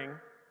serving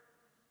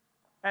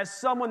as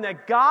someone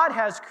that God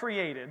has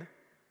created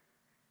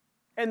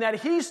and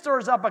that He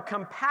stirs up a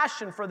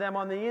compassion for them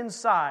on the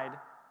inside,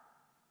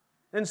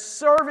 then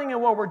serving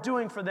and what we're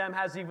doing for them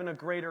has even a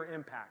greater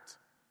impact.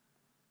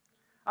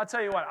 I'll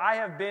tell you what, I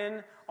have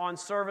been on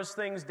service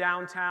things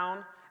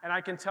downtown, and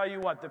I can tell you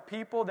what, the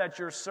people that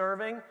you're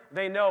serving,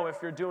 they know if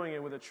you're doing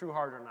it with a true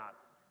heart or not.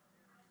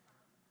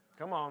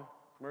 Come on,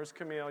 where's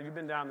Camille? You've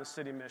been down the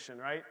city mission,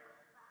 right?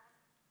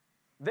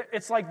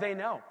 It's like they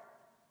know.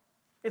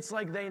 It's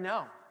like they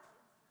know.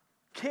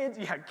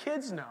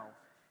 Kids know.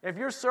 If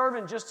you're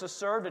serving just to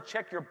serve, to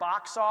check your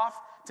box off,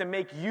 to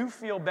make you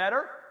feel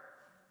better,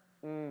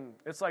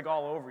 it's like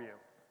all over you,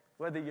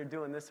 whether you're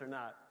doing this or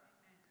not.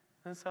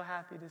 I'm so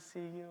happy to see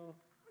you.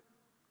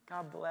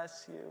 God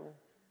bless you.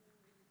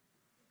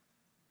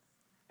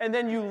 And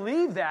then you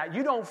leave that.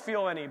 You don't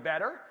feel any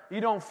better. You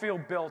don't feel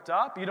built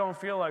up. You don't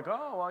feel like,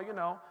 oh,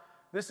 well,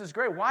 this is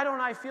great. Why don't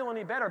I feel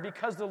any better?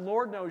 Because the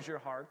Lord knows your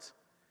heart.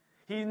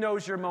 He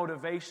knows your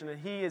motivation, and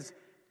He is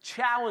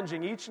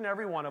challenging each and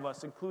every one of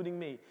us, including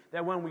me,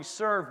 that when we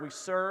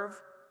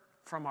serve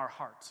from our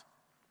heart.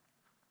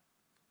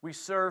 We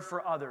serve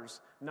for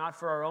others, not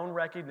for our own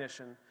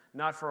recognition,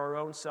 not for our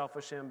own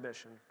selfish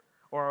ambition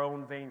or our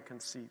own vain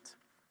conceit.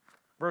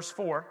 Verse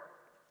 4,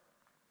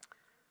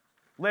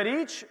 let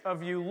each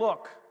of you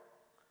look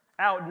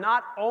out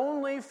not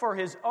only for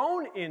his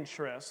own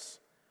interests,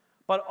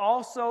 but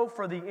also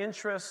for the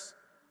interests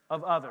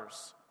of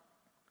others.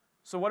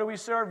 So what do we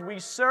serve? We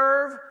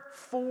serve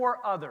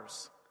for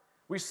others.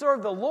 We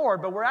serve the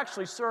Lord, but we're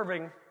actually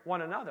serving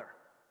one another.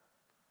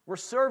 We're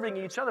serving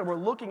each other. We're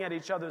looking at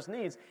each other's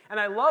needs. And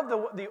I love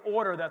the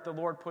order that the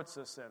Lord puts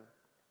us in.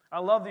 I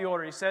love the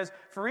order. He says,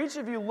 for each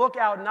of you look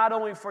out not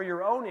only for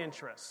your own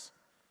interests.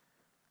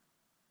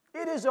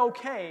 It is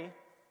okay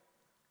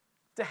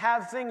to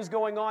have things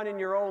going on in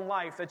your own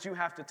life that you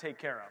have to take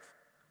care of.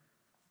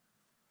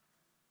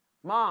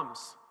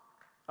 Moms,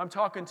 I'm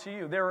talking to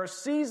you. There are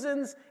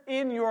seasons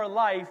in your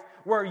life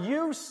where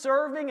you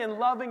serving and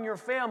loving your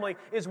family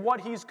is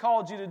what He's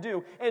called you to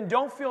do. And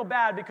don't feel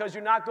bad because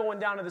you're not going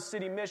down to the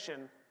city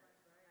mission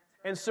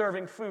and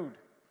serving food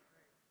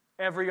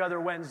every other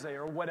Wednesday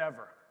or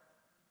whatever.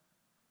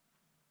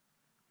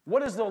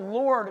 What is the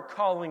Lord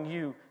calling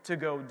you to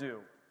go do?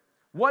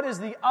 What is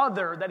the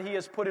other that He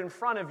has put in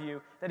front of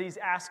you that He's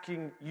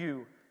asking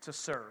you to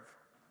serve?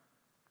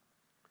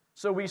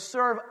 So we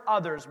serve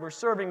others. We're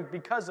serving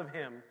because of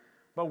Him,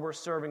 but we're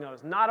serving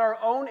others. Not our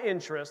own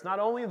interests, not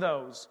only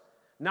those,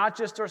 not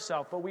just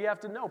ourselves, but we have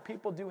to know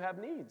people do have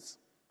needs.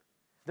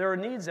 There are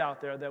needs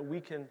out there that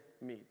we can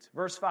meet.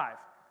 Verse 5.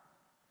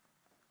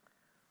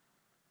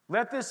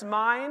 Let this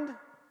mind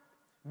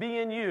be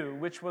in you,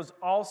 which was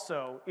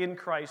also in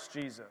Christ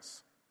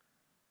Jesus.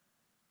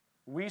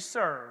 We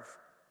serve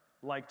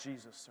like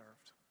Jesus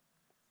served.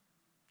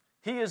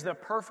 He is the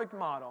perfect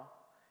model.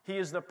 He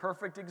is the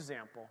perfect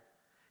example.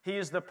 He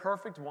is the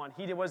perfect one.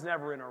 He was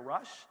never in a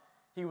rush.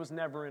 He was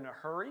never in a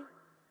hurry.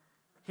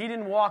 He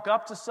didn't walk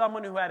up to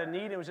someone who had a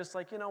need and was just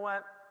like, you know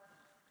what?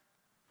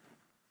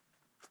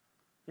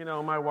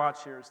 My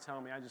watch here is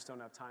telling me I just don't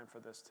have time for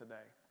this today.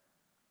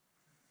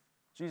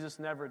 Jesus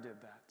never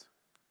did that.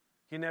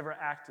 He never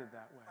acted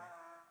that way.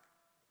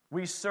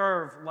 We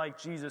serve like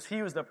Jesus.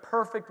 He was the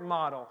perfect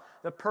model,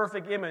 the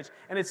perfect image.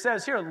 And it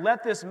says here,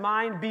 let this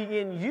mind be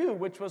in you,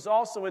 which was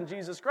also in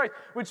Jesus Christ,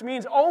 which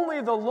means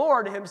only the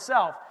Lord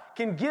Himself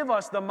can give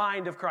us the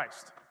mind of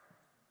Christ.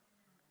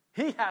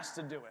 He has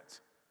to do it.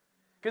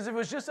 Because if it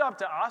was just up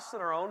to us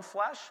and our own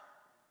flesh,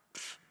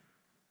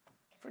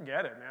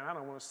 forget it, man. I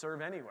don't want to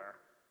serve anywhere.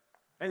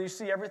 And you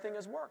see everything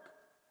as work.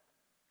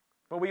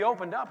 But we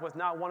opened up with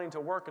not wanting to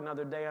work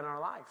another day in our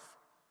life.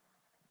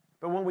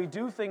 But when we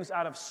do things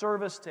out of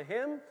service to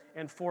Him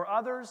and for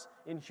others,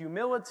 in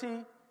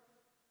humility,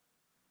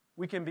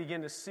 we can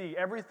begin to see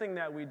everything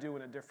that we do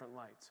in a different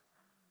light.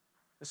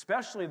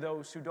 Especially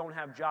those who don't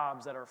have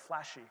jobs that are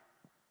flashy.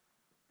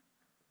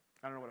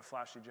 I don't know what a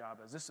flashy job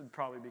is. This would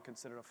probably be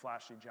considered a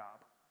flashy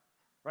job.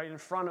 Right? In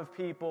front of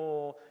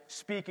people,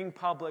 speaking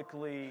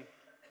publicly.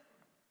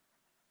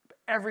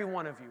 Every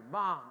one of you,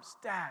 moms,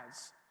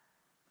 dads,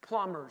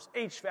 plumbers,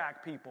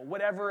 HVAC people,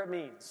 whatever it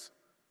means,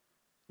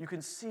 you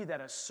can see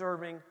that as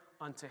serving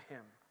unto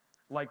Him,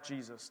 like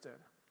Jesus did.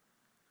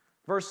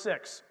 Verse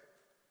 6.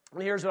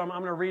 And here's what I'm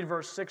going to read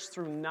verse 6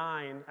 through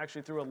 9,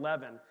 actually through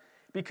 11,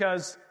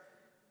 because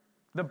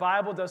the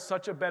Bible does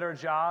such a better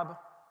job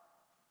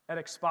at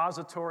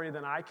expository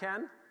than I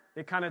can.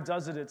 It kind of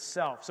does it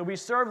itself. So we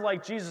serve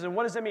like Jesus. And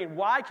what does it mean?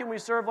 Why can we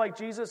serve like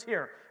Jesus?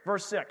 Here,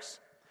 verse 6.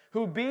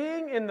 Who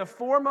being in the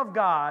form of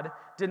God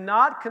did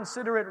not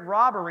consider it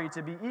robbery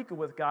to be equal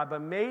with God,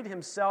 but made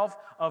Himself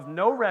of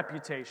no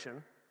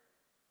reputation,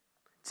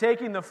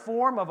 taking the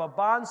form of a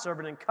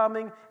bondservant and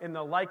coming in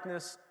the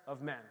likeness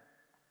of men.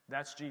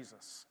 That's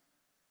Jesus.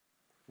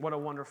 What a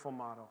wonderful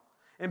model.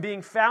 And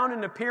being found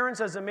in appearance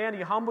as a man,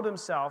 He humbled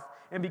Himself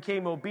and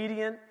became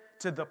obedient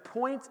to the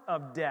point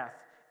of death,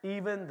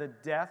 even the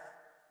death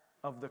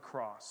of the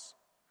cross.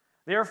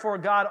 Therefore,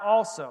 God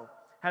also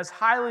has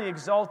highly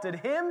exalted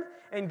Him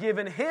and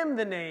given Him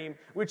the name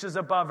which is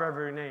above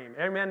every name.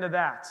 Amen to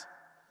that.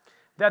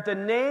 That the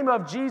name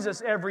of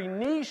Jesus every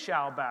knee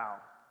shall bow,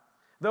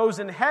 those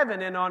in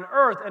heaven and on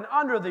earth and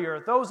under the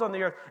earth, those on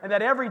the earth, and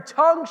that every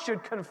tongue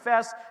should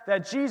confess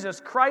that Jesus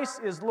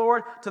Christ is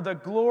Lord, to the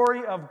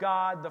glory of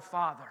God the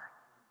Father.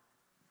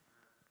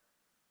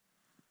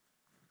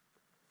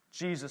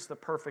 Jesus, the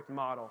perfect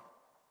model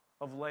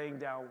of laying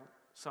down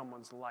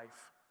someone's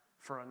life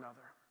for another.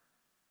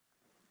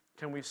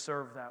 Can we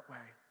serve that way?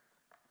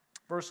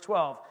 Verse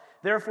 12,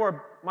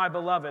 therefore, my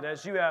beloved,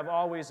 as you have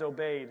always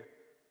obeyed,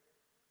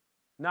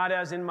 not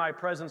as in my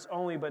presence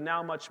only, but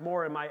now much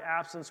more in my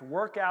absence.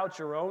 Work out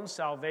your own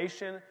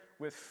salvation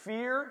with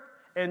fear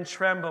and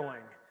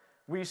trembling.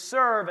 We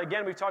serve,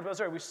 again, we've talked about this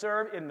earlier, we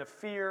serve in the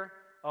fear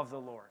of the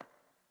Lord.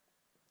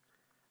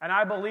 And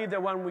I believe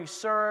that when we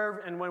serve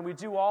and when we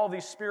do all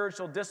these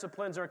spiritual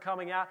disciplines that are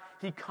coming out,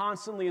 He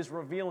constantly is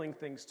revealing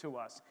things to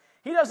us.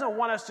 He doesn't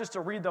want us just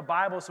to read the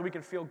Bible so we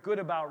can feel good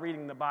about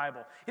reading the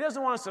Bible. He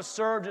doesn't want us to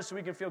serve just so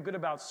we can feel good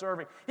about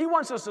serving. He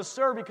wants us to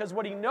serve because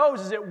what He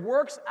knows is it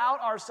works out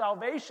our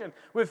salvation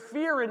with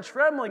fear and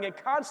trembling.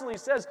 It constantly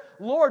says,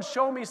 Lord,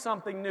 show me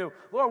something new.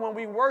 Lord, when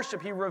we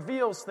worship, He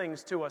reveals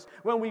things to us.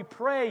 When we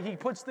pray, He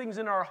puts things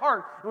in our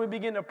heart, and we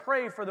begin to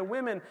pray for the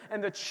women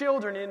and the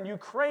children in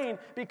Ukraine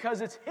because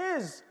it's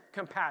His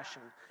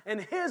compassion and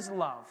His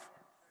love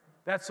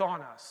that's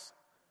on us.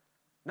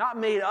 Not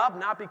made up,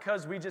 not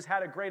because we just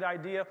had a great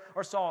idea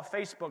or saw a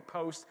Facebook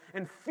post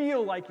and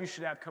feel like you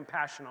should have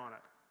compassion on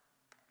it.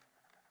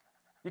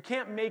 You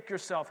can't make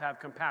yourself have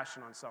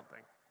compassion on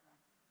something.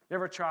 You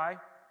ever try?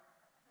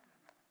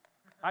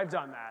 I've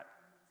done that.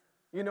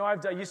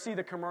 You see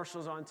the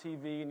commercials on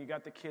TV and you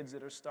got the kids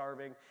that are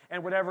starving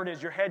and whatever it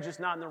is, your head's just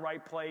not in the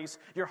right place,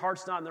 your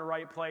heart's not in the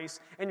right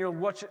place, and you're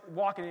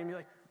walking and you're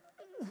like,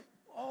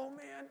 oh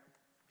man.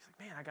 He's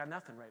like, man, I got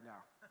nothing right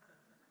now.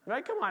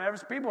 Right? Come on,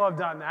 people have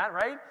done that,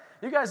 right?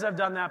 You guys have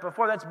done that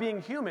before. That's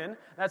being human.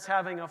 That's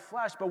having a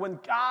flesh. But when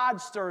God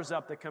stirs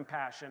up the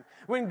compassion,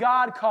 when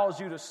God calls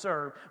you to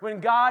serve, when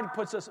God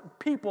puts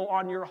people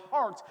on your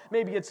heart,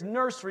 maybe it's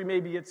nursery,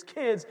 maybe it's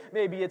kids,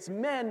 maybe it's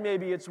men,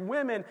 maybe it's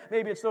women,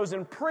 maybe it's those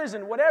in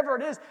prison, whatever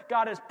it is,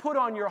 God has put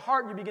on your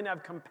heart, you begin to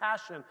have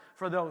compassion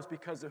for those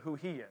because of who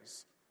He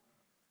is.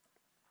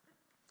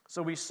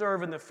 So we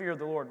serve in the fear of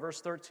the Lord. Verse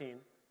 13.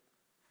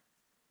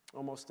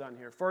 Almost done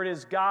here. For it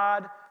is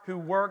God who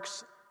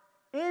works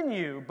in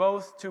you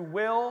both to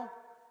will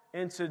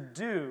and to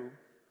do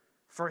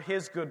for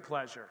His good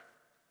pleasure.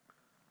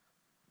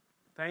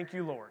 Thank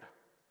you, Lord.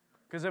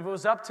 Because if it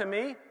was up to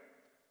me,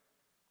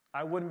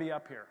 I wouldn't be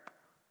up here.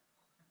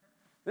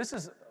 This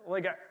is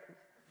like,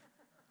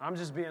 I'm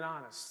just being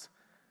honest.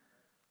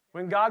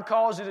 When God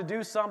calls you to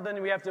do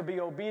something, we have to be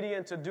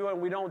obedient to do it,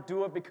 and we don't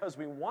do it because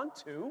we want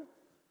to.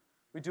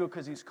 We do it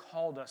because He's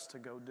called us to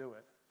go do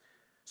it.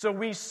 So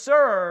we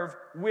serve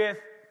with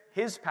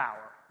His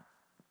power.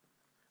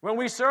 When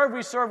we serve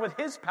with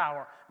His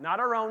power,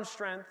 not our own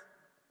strength.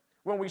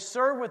 When we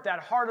serve with that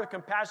heart of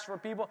compassion for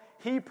people,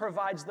 He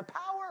provides the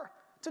power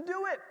to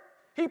do it.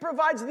 He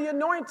provides the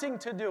anointing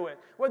to do it.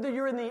 Whether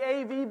you're in the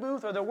AV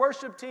booth or the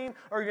worship team,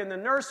 or you're in the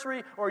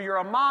nursery, or you're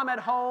a mom at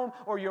home,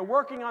 or you're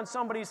working on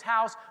somebody's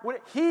house,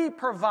 He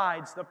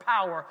provides the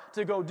power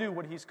to go do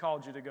what He's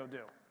called you to go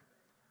do.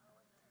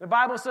 The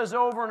Bible says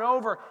over and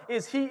over,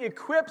 is He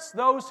equips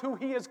those who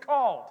He has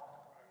called.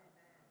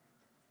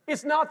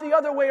 It's not the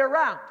other way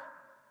around.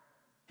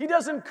 He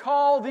doesn't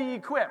call the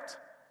equipped.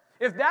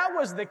 If that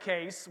was the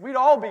case, we'd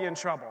all be in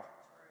trouble.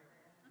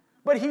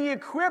 But He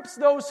equips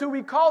those who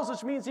He calls,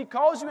 which means He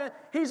calls you in.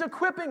 He's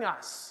equipping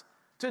us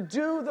to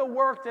do the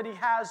work that He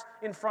has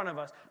in front of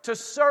us, to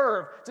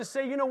serve, to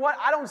say, you know what,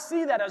 I don't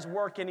see that as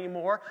work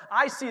anymore.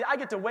 I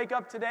get to wake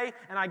up today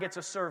and I get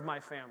to serve my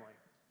family.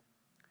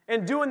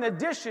 And doing the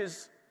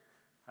dishes,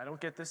 I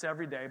don't get this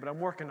every day, but I'm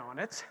working on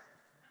it.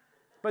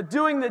 But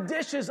doing the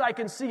dishes I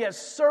can see as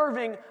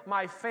serving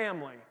my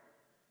family.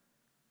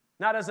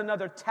 Not as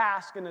another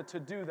task and a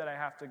to-do that I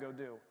have to go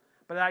do,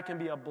 but that I can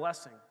be a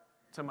blessing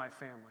to my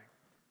family.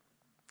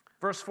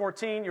 Verse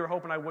 14, you were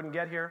hoping I wouldn't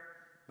get here,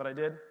 but I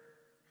did.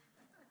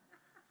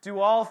 Do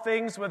all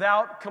things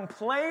without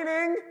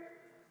complaining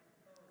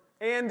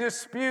and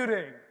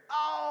disputing.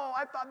 Oh,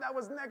 I thought that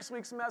was next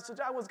week's message.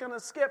 I was going to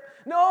skip.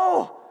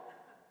 No!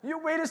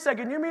 Wait a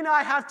second, you mean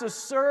I have to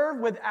serve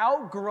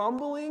without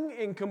grumbling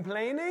and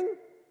complaining?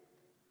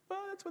 Well,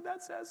 that's what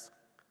that says.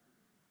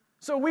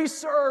 So we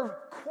serve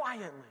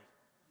quietly.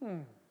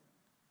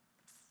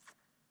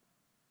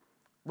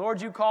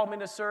 Lord, You called me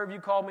to serve, You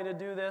called me to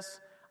do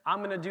this. I'm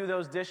going to do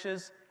those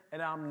dishes,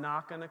 and I'm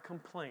not going to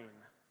complain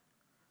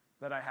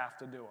that I have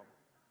to do them.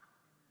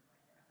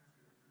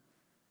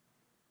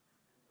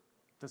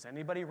 Does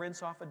anybody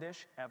rinse off a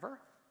dish ever?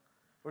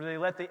 Or do they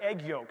let the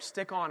egg yolk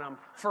stick on them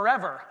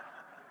forever?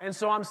 And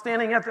so I'm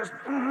standing at this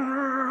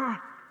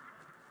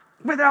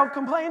without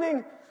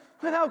complaining,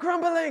 without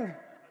grumbling.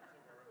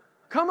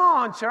 Come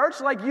on, church.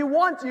 Like you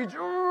want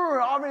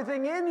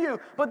everything in you.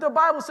 But the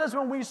Bible says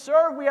when we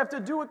serve, we have to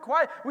do it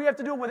quiet. We have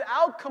to do it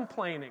without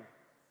complaining.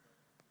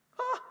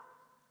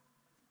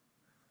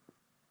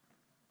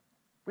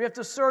 We have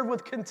to serve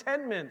with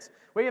contentment.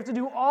 We have to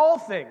do all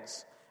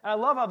things. And I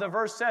love how the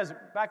verse says,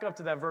 back up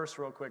to that verse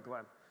real quick,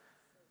 Glenn.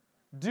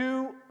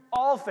 Do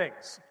all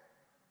things.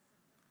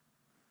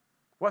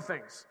 What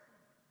things?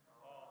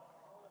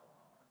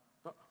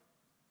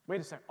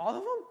 Wait a second. All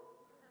of them?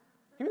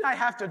 You mean I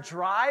have to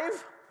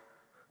drive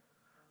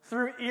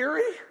through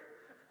Erie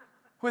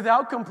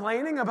without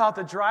complaining about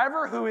the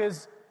driver who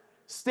is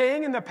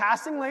staying in the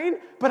passing lane,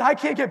 but I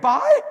can't get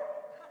by?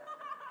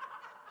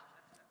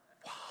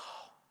 Wow.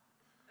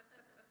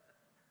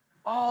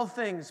 all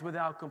things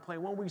without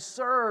complaint. When we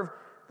serve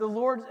the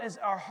Lord as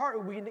our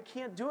heart, we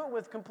can't do it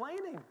with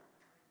complaining.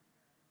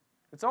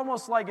 It's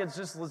almost like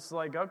it's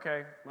like,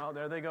 okay, well,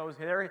 there they go.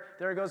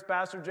 There goes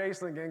Pastor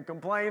Jason again,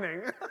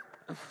 complaining.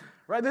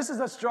 Right? This is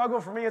a struggle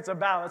for me. It's a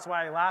battle. That's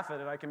why I laugh at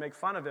it. I can make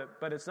fun of it,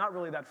 but it's not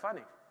really that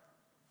funny.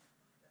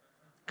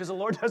 Because the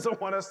Lord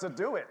doesn't want us to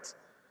do it.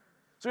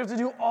 So we have to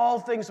do all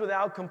things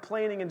without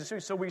complaining and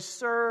dispute. So we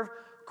serve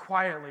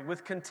quietly,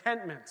 with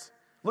contentment.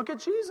 Look at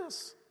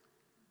Jesus.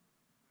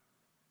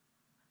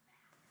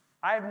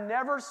 I've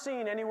never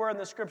seen anywhere in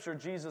the Scripture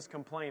Jesus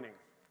complaining.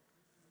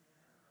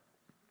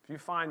 If you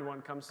find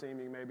one, come see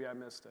me. Maybe I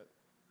missed it.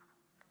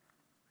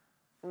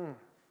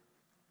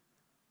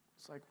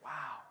 It's like,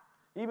 wow.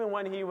 Even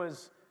when he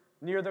was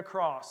near the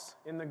cross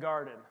in the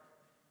garden.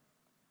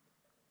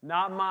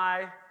 Not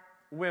my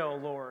will,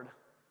 Lord,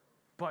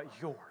 but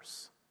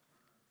yours.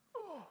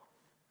 Oh.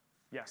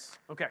 Yes.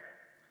 Okay.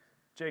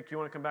 Jake, you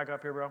want to come back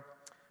up here, bro?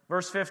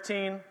 Verse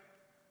 15.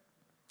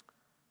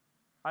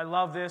 I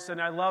love this, and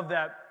I love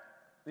that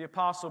the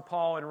Apostle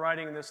Paul, in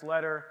writing this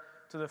letter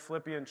to the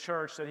Philippian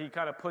church, that he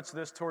kind of puts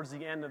this towards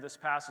the end of this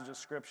passage of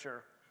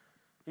Scripture.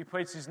 He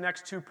puts these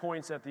next 2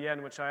 points at the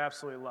end, which I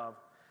absolutely love.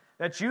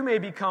 That you may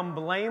become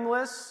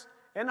blameless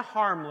and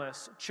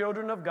harmless,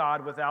 children of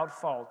God without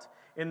fault,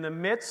 in the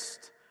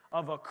midst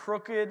of a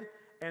crooked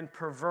and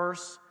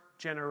perverse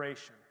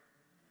generation.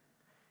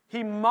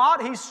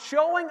 He's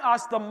showing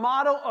us the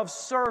model of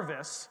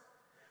service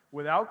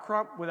without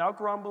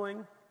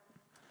grumbling,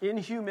 in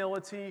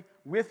humility,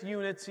 with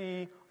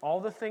unity,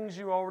 all the things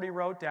you already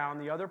wrote down,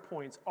 the other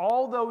points,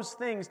 all those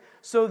things,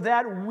 so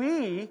that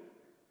we,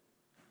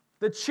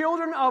 the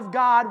children of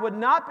God, would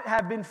not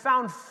have been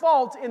found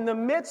fault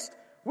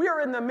we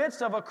are in the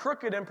midst of a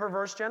crooked and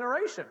perverse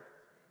generation.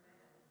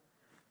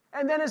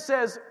 And then it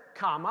says,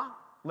 comma,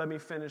 let me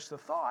finish the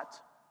thought.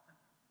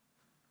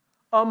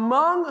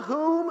 Among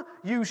whom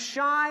you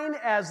shine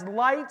as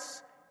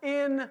lights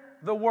in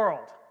the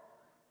world.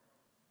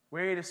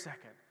 Wait a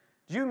second.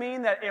 Do you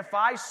mean that if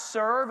I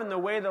serve in the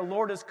way the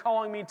Lord is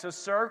calling me to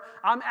serve,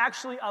 I'm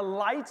actually a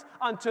light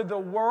unto the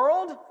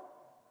world?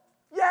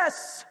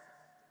 Yes.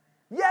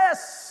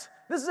 Yes.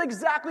 This is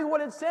exactly what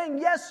it's saying.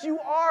 Yes, you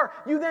are.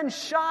 You then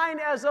shine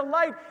as a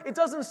light. It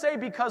doesn't say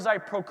because I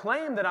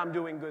proclaim that I'm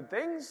doing good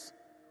things.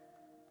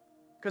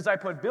 Because I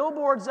put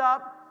billboards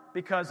up.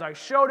 Because I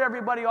showed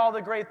everybody all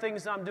the great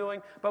things I'm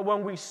doing. But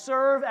when we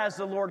serve as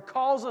the Lord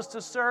calls us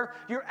to serve,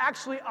 you're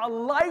actually a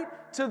light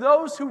to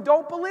those who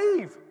don't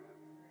believe.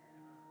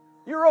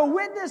 You're a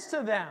witness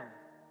to them.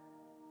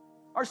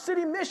 Our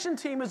city mission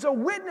team is a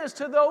witness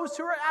to those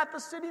who are at the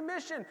city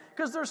mission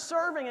because they're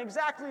serving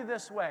exactly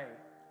this way.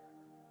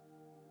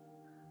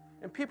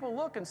 And people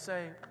look and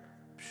say,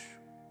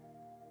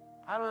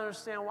 I don't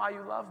understand why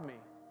you love me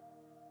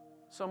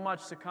so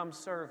much to come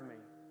serve me.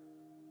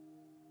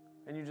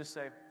 And you just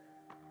say,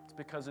 it's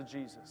because of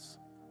Jesus.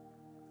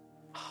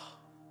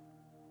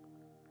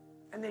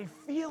 And they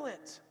feel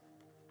it.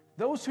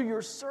 Those who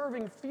you're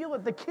serving feel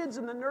it. The kids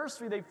in the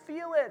nursery, they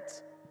feel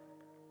it.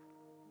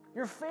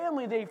 Your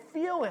family, they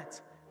feel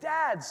it.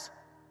 Dads,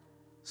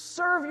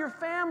 serve your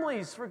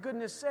families for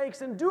goodness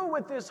sakes and do it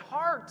with this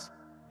heart.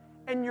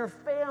 And your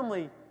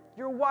family,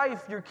 your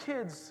wife, your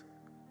kids,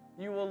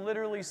 you will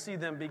literally see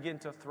them begin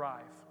to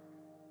thrive.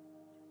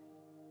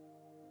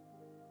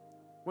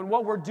 When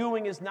what we're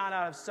doing is not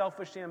out of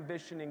selfish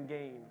ambition and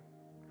gain,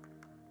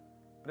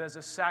 but as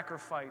a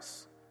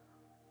sacrifice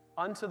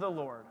unto the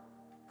Lord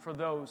for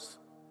those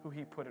who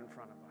He put in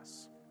front of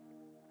us.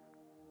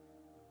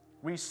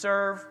 We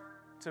serve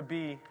to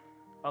be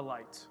a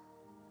light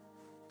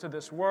to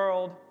this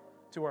world,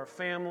 to our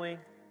family,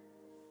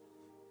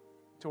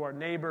 to our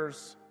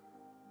neighbors.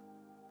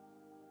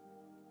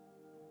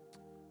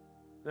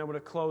 And I'm going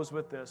to close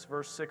with this,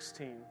 verse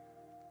 16.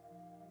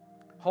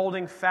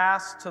 Holding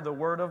fast to the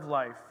word of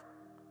life,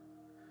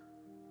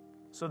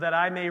 so that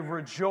I may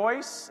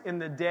rejoice in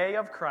the day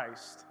of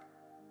Christ.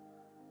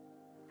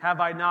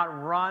 Have I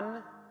not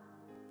run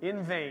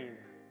in vain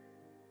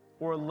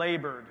or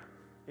labored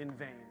in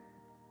vain?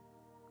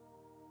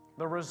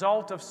 The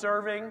result of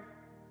serving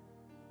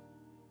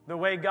the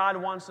way God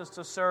wants us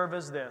to serve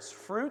is this: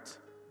 fruit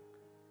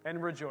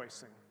and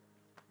rejoicing.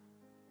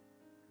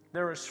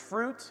 There is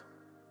fruit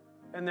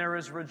and there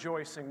is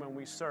rejoicing when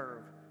we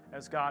serve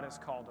as God has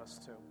called us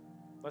to.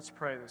 Let's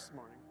pray this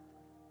morning.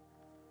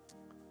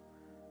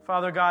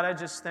 Father God, I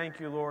just thank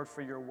you, Lord,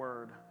 for your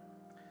word.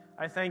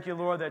 I thank you,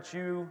 Lord, that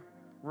you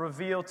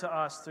reveal to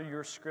us through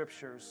your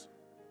scriptures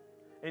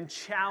and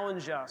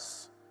challenge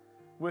us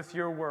with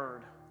your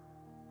word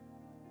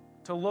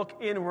to look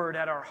inward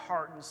at our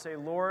heart and say,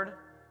 Lord,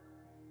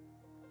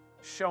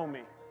 show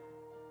me.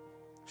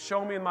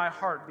 Show me my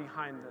heart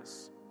behind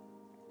this.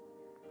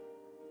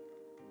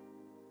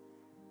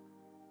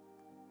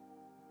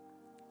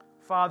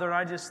 Father,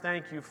 I just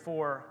thank you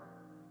for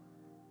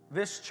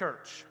this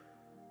church,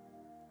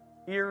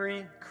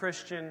 Erie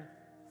Christian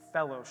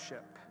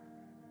Fellowship,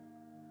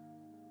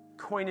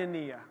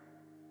 koinonia,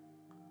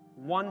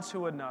 one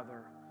to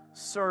another,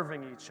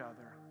 serving each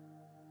other.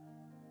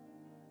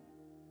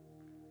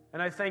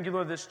 And I thank you,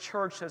 Lord, this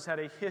church has had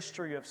a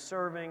history of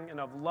serving and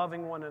of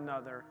loving one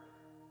another.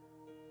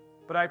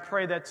 But I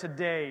pray that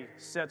today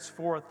sets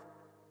forth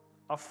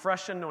a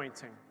fresh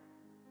anointing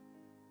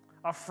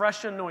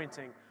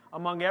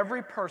among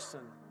every person,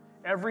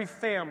 every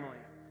family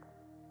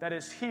that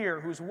is here,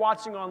 who's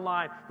watching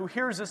online, who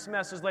hears this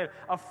message later,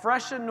 a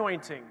fresh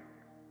anointing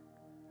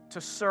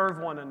to serve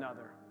one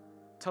another,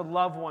 to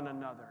love one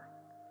another,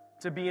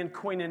 to be in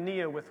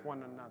koinonia with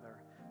one another,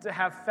 to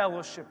have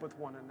fellowship with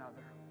one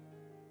another.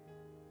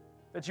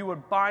 That you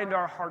would bind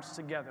our hearts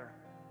together,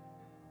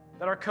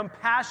 that our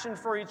compassion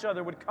for each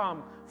other would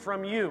come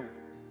from you,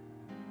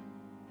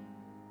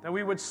 that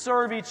we would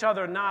serve each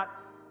other not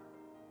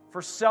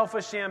for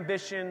selfish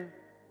ambition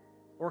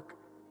or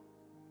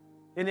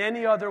in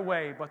any other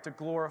way, but to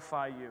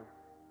glorify you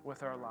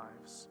with our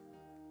lives.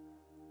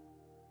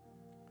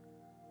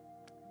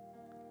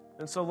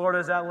 And so, Lord,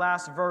 as that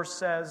last verse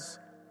says,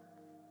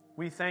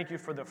 we thank you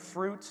for the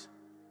fruit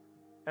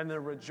and the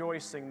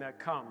rejoicing that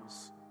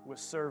comes with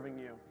serving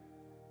you.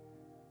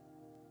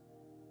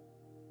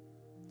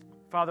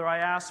 Father, I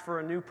ask for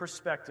a new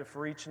perspective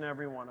for each and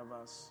every one of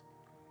us,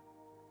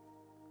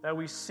 that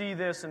we see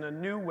this in a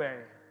new way.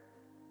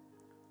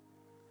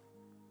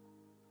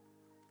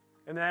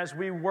 And as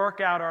we work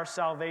out our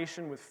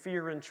salvation with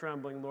fear and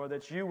trembling, Lord,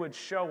 that you would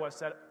show us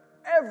that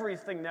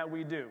everything that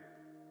we do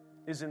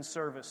is in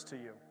service to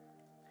you.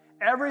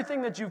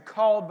 Everything that you've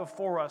called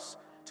before us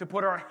to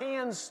put our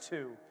hands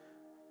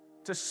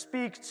to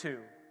speak to,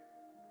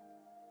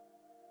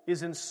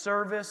 is in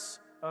service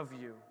of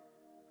you.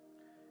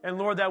 And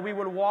Lord, that we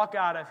would walk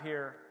out of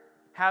here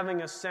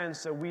having a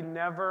sense that we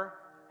never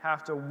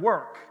have to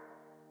work,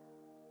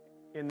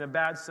 in the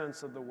bad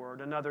sense of the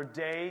word, another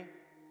day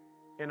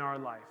in our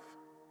life.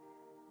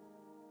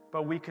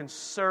 But we can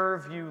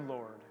serve you,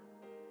 Lord,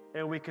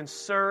 and we can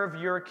serve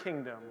your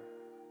kingdom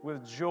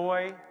with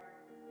joy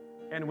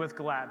and with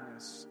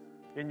gladness.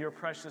 In your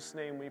precious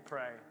name we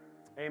pray.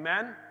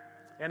 Amen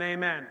and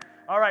amen.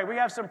 All right, we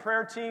have some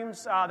prayer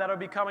teams that will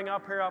be coming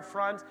up here up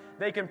front.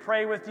 They can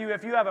pray with you.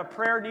 If you have a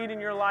prayer need in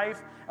your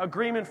life,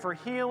 agreement for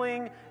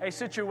healing, a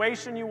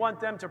situation you want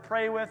them to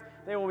pray with,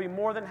 they will be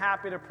more than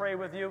happy to pray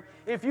with you.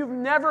 If you've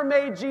never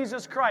made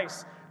Jesus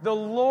Christ the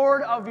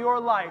Lord of your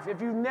life,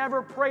 if you've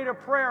never prayed a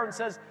prayer and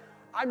says,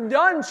 I'm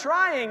done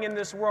trying in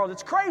this world,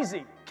 it's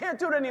crazy, can't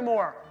do it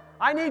anymore,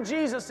 I need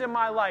Jesus in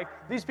my life,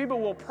 these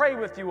people will pray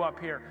with you up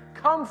here.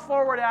 Come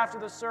forward after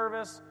the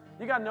service.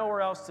 You got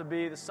nowhere else to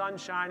be. The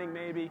sun's shining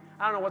maybe.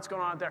 I don't know what's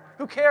going on out there.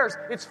 Who cares?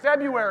 It's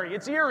February.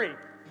 It's eerie.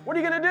 What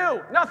are you going to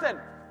do? Nothing.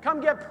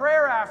 Come get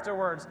prayer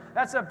afterwards.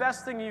 That's the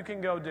best thing you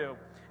can go do.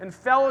 And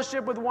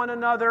fellowship with one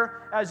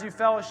another as you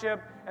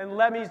fellowship. And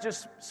let me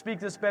just speak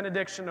this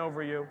benediction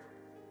over you.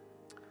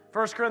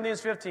 1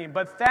 Corinthians 15.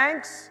 But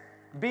thanks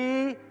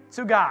be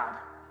to God.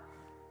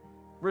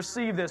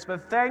 Receive this.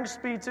 But thanks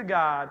be to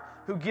God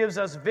who gives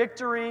us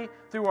victory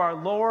through our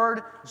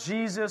Lord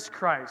Jesus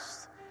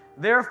Christ.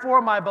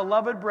 Therefore, my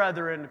beloved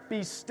brethren,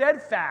 be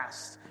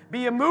steadfast,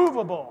 be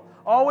immovable,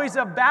 always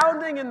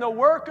abounding in the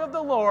work of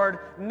the Lord,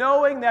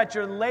 knowing that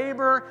your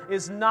labor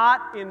is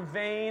not in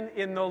vain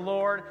in the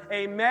Lord.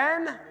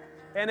 Amen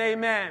and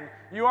amen.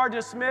 You are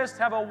dismissed.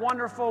 Have a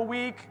wonderful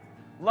week.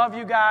 Love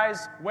you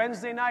guys.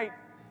 Wednesday night,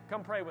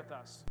 come pray with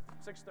us.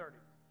 6:30.